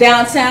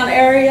 downtown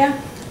area.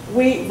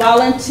 We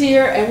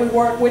volunteer and we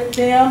work with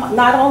them,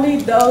 not only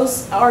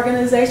those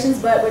organizations,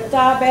 but with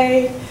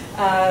TABE.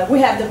 We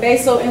have the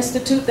Beso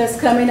Institute that's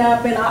coming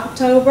up in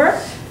October.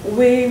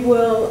 We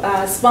will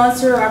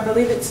sponsor, I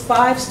believe it's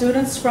 5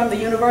 students from the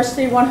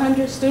university,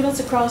 100 students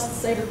across the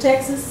state of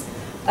Texas.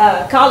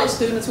 College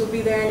students will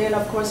be there, and then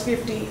of course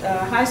 50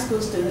 high school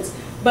students.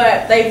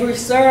 But they've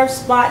reserved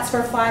spots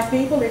for 5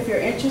 people. If you're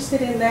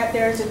interested in that,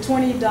 there's a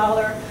 $20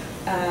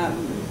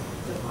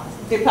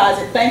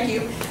 deposit. Thank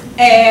you.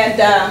 And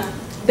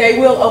they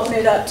will open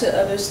it up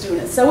to other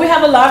students. So we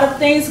have a lot of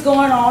things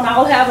going on.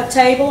 I'll have a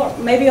table,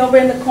 maybe over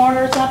in the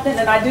corner or something,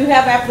 and I do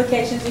have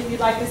applications if you'd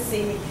like to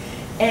see me.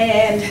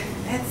 And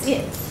that's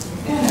it.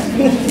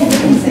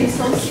 Say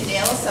something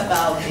else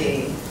about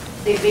the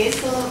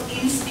Beso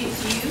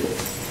Institute.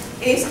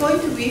 It's going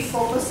to be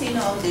focusing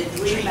on the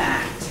DREAM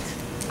Act.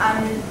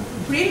 And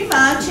pretty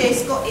much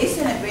it's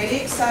a very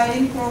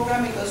exciting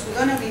program because we're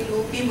going to be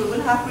looking, we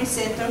will have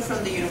presenters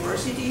from the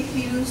University of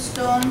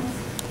Houston,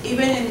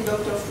 even in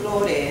Dr.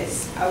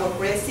 Flores. Our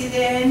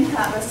president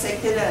have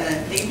accepted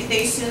the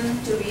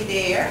invitation to be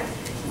there.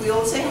 We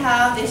also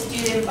have the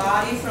student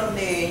body from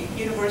the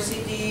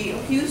University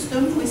of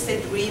Houston, who is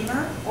a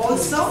dreamer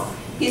also.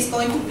 He's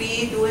going to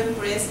be doing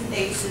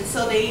presentations.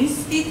 So the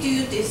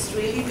institute is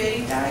really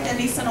very tight, and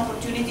it's an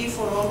opportunity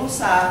for all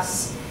of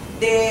us.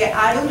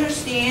 I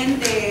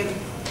understand the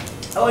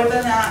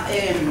Urban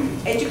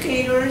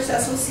Educators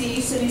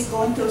Association is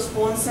going to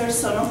sponsor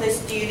some of the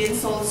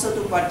students also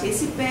to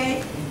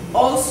participate.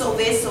 Also,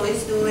 Beso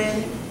is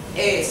doing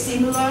a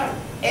similar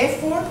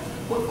effort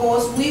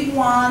because we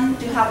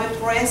want to have a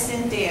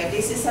presence there.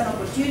 This is an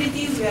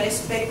opportunity. We are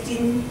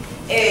expecting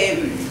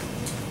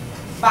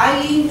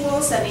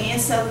bilinguals and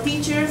ESL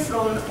teachers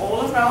from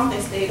all around the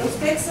state of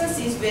Texas.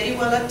 It's very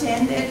well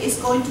attended. It's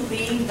going to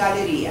be in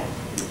Galleria.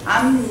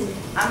 I'm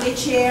the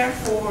chair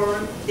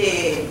for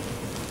the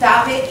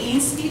TABE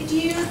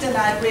Institute, and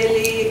I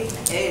really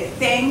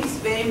thanks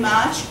very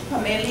much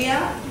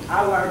Pamelia,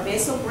 our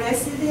Beso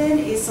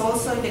president, is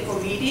also in the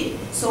committee.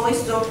 So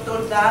is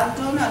Dr.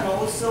 Dalton and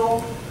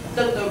also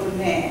Dr.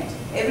 Burnett.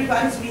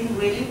 Everybody's been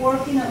really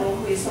working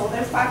along with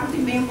other faculty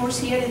members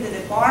here in the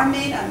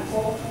department, and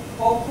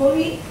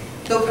hopefully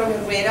Dr.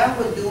 Herrera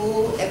will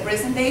do a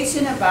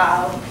presentation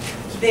about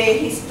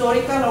the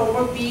historical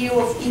overview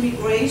of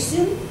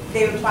immigration,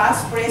 the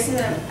past,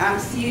 present,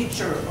 and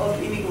future of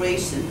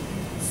immigration.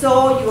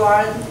 So you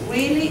are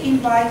really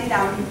invited.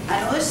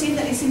 Another thing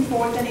that is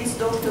important is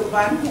Dr.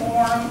 Van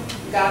Horn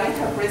got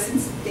her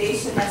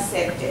presentation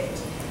accepted.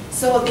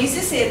 So this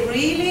is a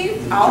really,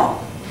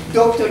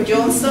 Dr.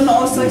 Johnson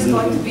also is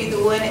going to be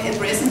doing a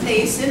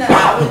presentation, and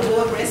I will do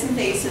a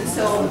presentation.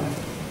 So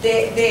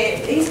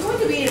it's going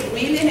to be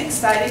really an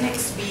exciting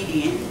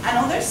experience.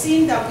 Another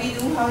thing that we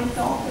do, having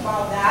talked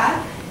about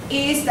that,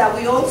 is that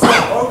we also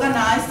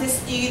organize the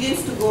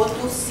students to go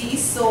to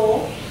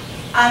CISO.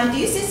 And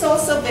this is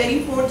also very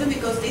important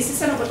because this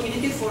is an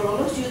opportunity for all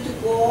of you to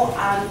go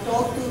and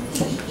talk to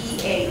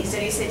TEA. If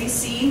there is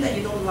anything that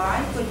you don't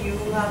like or you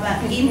have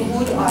an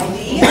input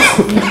idea,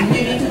 you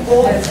need to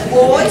go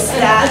voice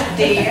that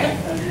there.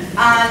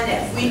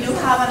 And we do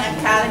have an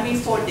academy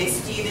for the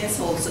students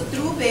also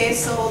through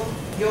Beso.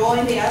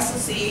 Join the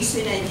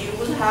association and you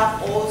will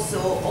have also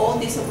all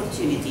this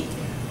opportunity.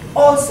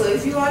 Also,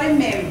 if you are a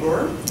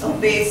member of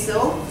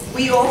Beso,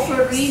 we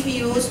offer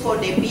reviews for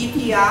the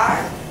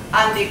BPR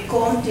and the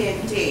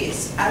content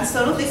test. And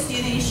some of the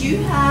students,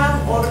 you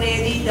have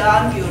already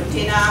done your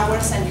 10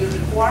 hours and your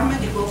requirement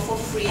to go for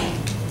free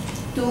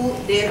to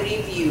the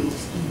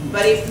reviews.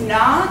 But if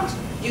not,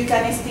 you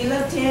can still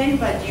attend,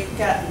 but you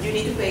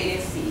need to pay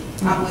the fee,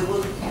 and we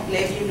will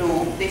let you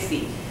know the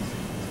fee.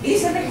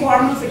 It's a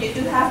requirement for you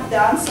to have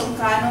done some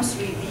kind of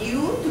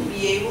review to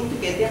be able to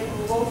get the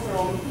approval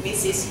from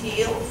Mrs.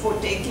 Hill for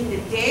taking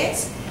the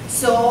test.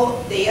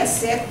 So they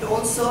accept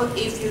also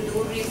if you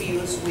do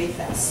reviews with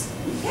us.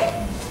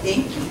 Okay?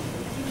 Thank you.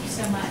 Thank you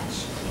so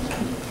much.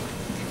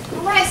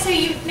 All right, so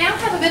you now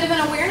have a bit of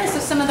an awareness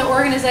of some of the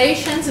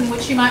organizations in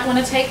which you might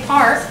want to take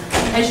part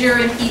as you're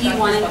in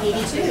PD1 and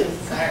PD2.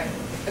 Sorry.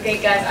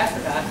 Okay, guys, I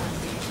forgot.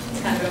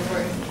 It's kind of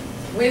important.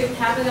 With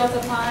Kappa Delta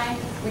Pi,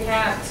 we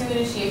have 2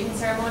 initiation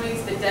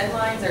ceremonies. The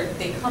deadlines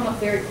they come up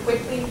very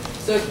quickly.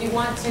 So if you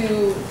want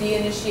to be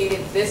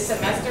initiated this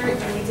semester,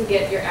 you need to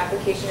get your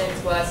application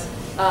into us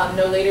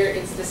no later.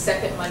 It's the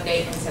 2nd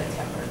Monday in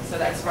September. So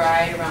that's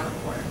right around the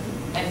corner.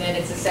 And then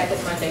it's the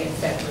 2nd Monday in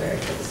February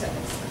for the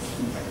 2nd semester.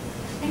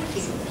 Thank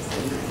you.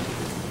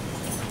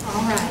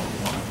 All right.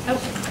 Oh.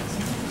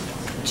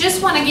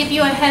 Just want to give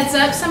you a heads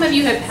up. Some of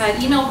you have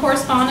had email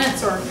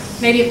correspondence or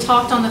maybe have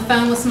talked on the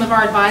phone with some of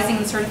our advising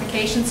and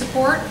certification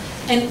support.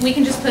 And we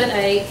can just put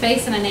a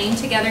face and a name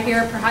together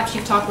here. Perhaps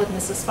you've talked with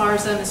Mrs.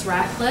 Sparza, Ms.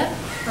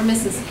 Ratcliffe, or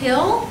Mrs.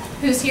 Hill,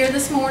 who's here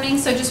this morning.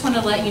 So just want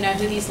to let you know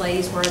who these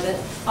ladies were that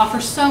offer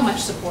so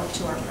much support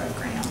to our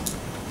program.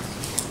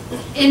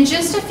 In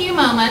just a few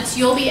moments,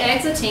 you'll be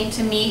exiting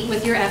to meet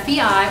with your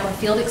FEI or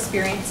Field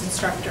Experience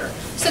Instructor.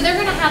 So they're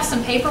going to have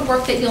some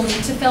paperwork that you'll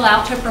need to fill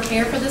out to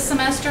prepare for this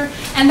semester,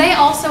 and they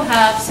also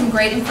have some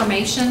great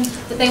information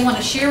that they want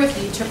to share with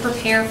you to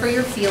prepare for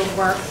your field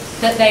work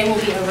that they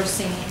will be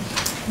overseeing.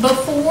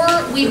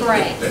 Before we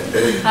break,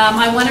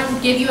 I want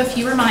to give you a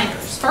few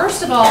reminders.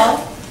 First of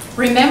all,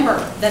 remember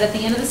that at the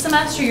end of the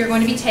semester, you're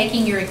going to be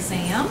taking your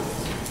exam.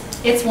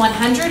 It's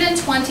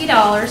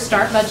 $120.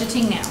 Start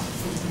budgeting now.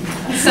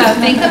 So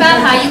think about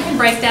how you can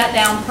break that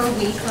down per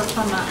week or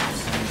per month.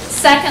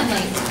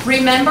 Secondly,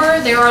 remember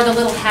there are the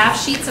little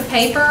half sheets of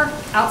paper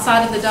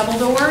outside of the double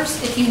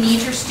doors if you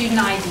need your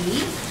student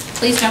ID.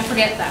 Please don't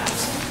forget that.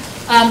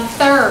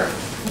 Third,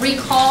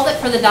 recall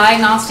that for the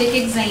diagnostic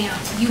exam,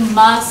 you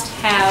must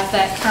have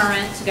that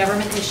current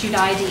government-issued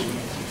ID.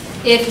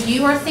 If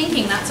you are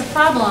thinking that's a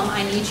problem,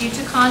 I need you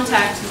to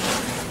contact me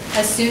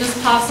as soon as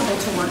possible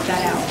to work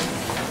that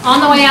out.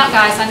 On the way out,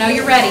 guys, I know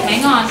you're ready.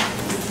 Hang on.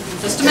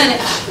 Just a minute.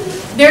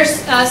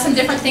 There's some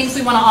different things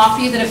we want to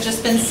offer you that have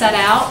just been set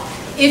out.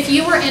 If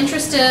you were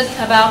interested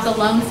about the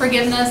loan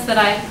forgiveness that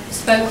I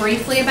spoke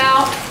briefly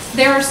about,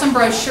 there are some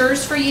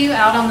brochures for you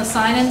out on the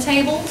sign-in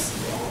tables.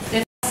 If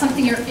that's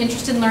something you're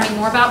interested in learning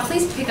more about,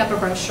 please pick up a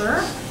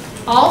brochure.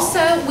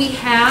 Also, we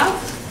have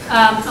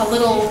a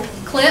little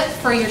clip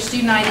for your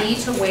student ID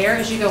to wear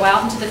as you go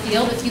out into the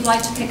field. If you'd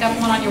like to pick up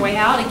one on your way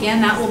out, again,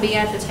 that will be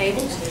at the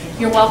tables.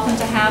 You're welcome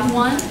to have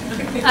one.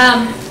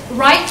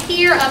 Right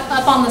here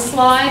up on the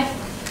slide,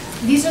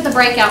 these are the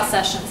breakout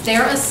sessions.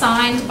 They're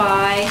assigned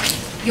by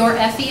your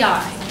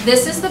FEI.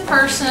 This is the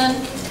person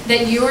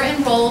that you are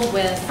enrolled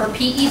with for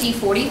PED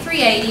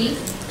 4380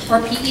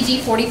 or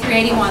PED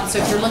 4381. So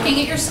if you're looking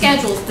at your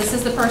schedules, this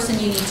is the person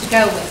you need to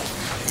go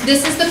with.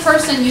 This is the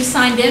person you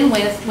signed in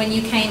with when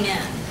you came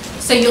in.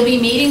 So you'll be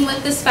meeting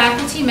with this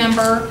faculty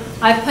member.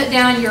 I've put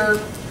down your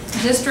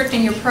district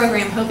and your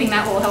program, hoping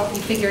that will help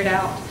you figure it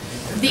out.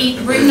 The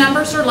room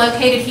numbers are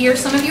located here.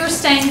 Some of you are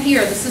staying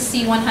here. This is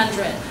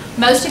C100.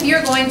 Most of you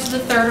are going to the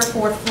 3rd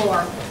or 4th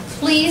floor.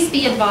 Please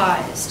be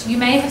advised. You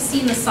may have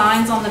seen the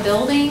signs on the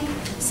building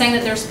saying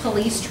that there's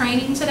police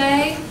training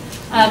today.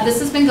 This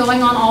has been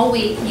going on all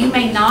week. You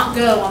may not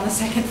go on the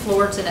 2nd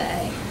floor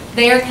today.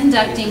 They are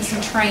conducting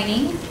some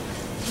training.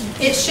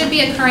 It should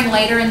be occurring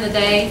later in the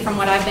day from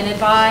what I've been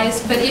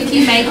advised, but if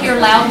you may hear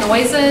loud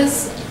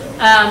noises,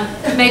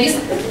 maybe,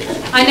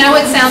 I know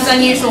it sounds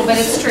unusual, but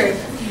it's true.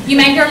 You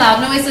may hear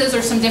loud noises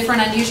or some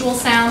different unusual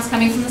sounds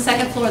coming from the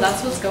 2nd floor.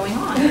 That's what's going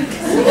on.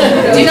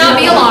 Do not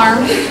be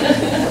alarmed.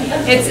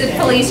 It's a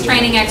police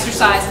training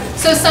exercise.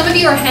 So some of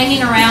you are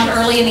hanging around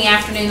early in the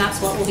afternoon. That's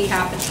what will be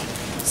happening.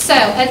 So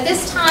at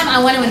this time,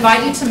 I want to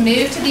invite you to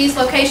move to these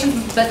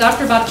locations, but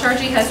Dr.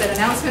 Bhattacharjee has an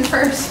announcement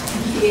first.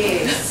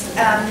 Yes.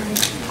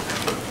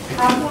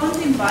 I want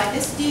to invite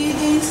the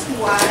students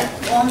who are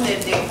under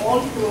the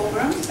old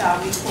program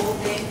that we call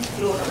them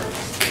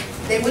floaters.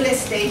 They will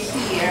stay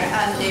here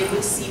and they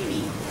will see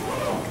me.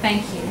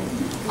 Thank you.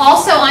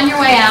 Also, on your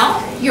way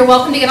out, you're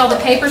welcome to get all the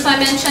papers I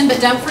mentioned, but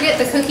don't forget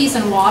the cookies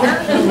and water.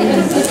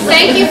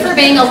 Thank you for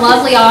being a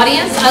lovely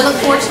audience. I look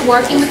forward to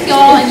working with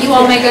y'all, and you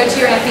all may go to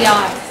your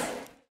FEI.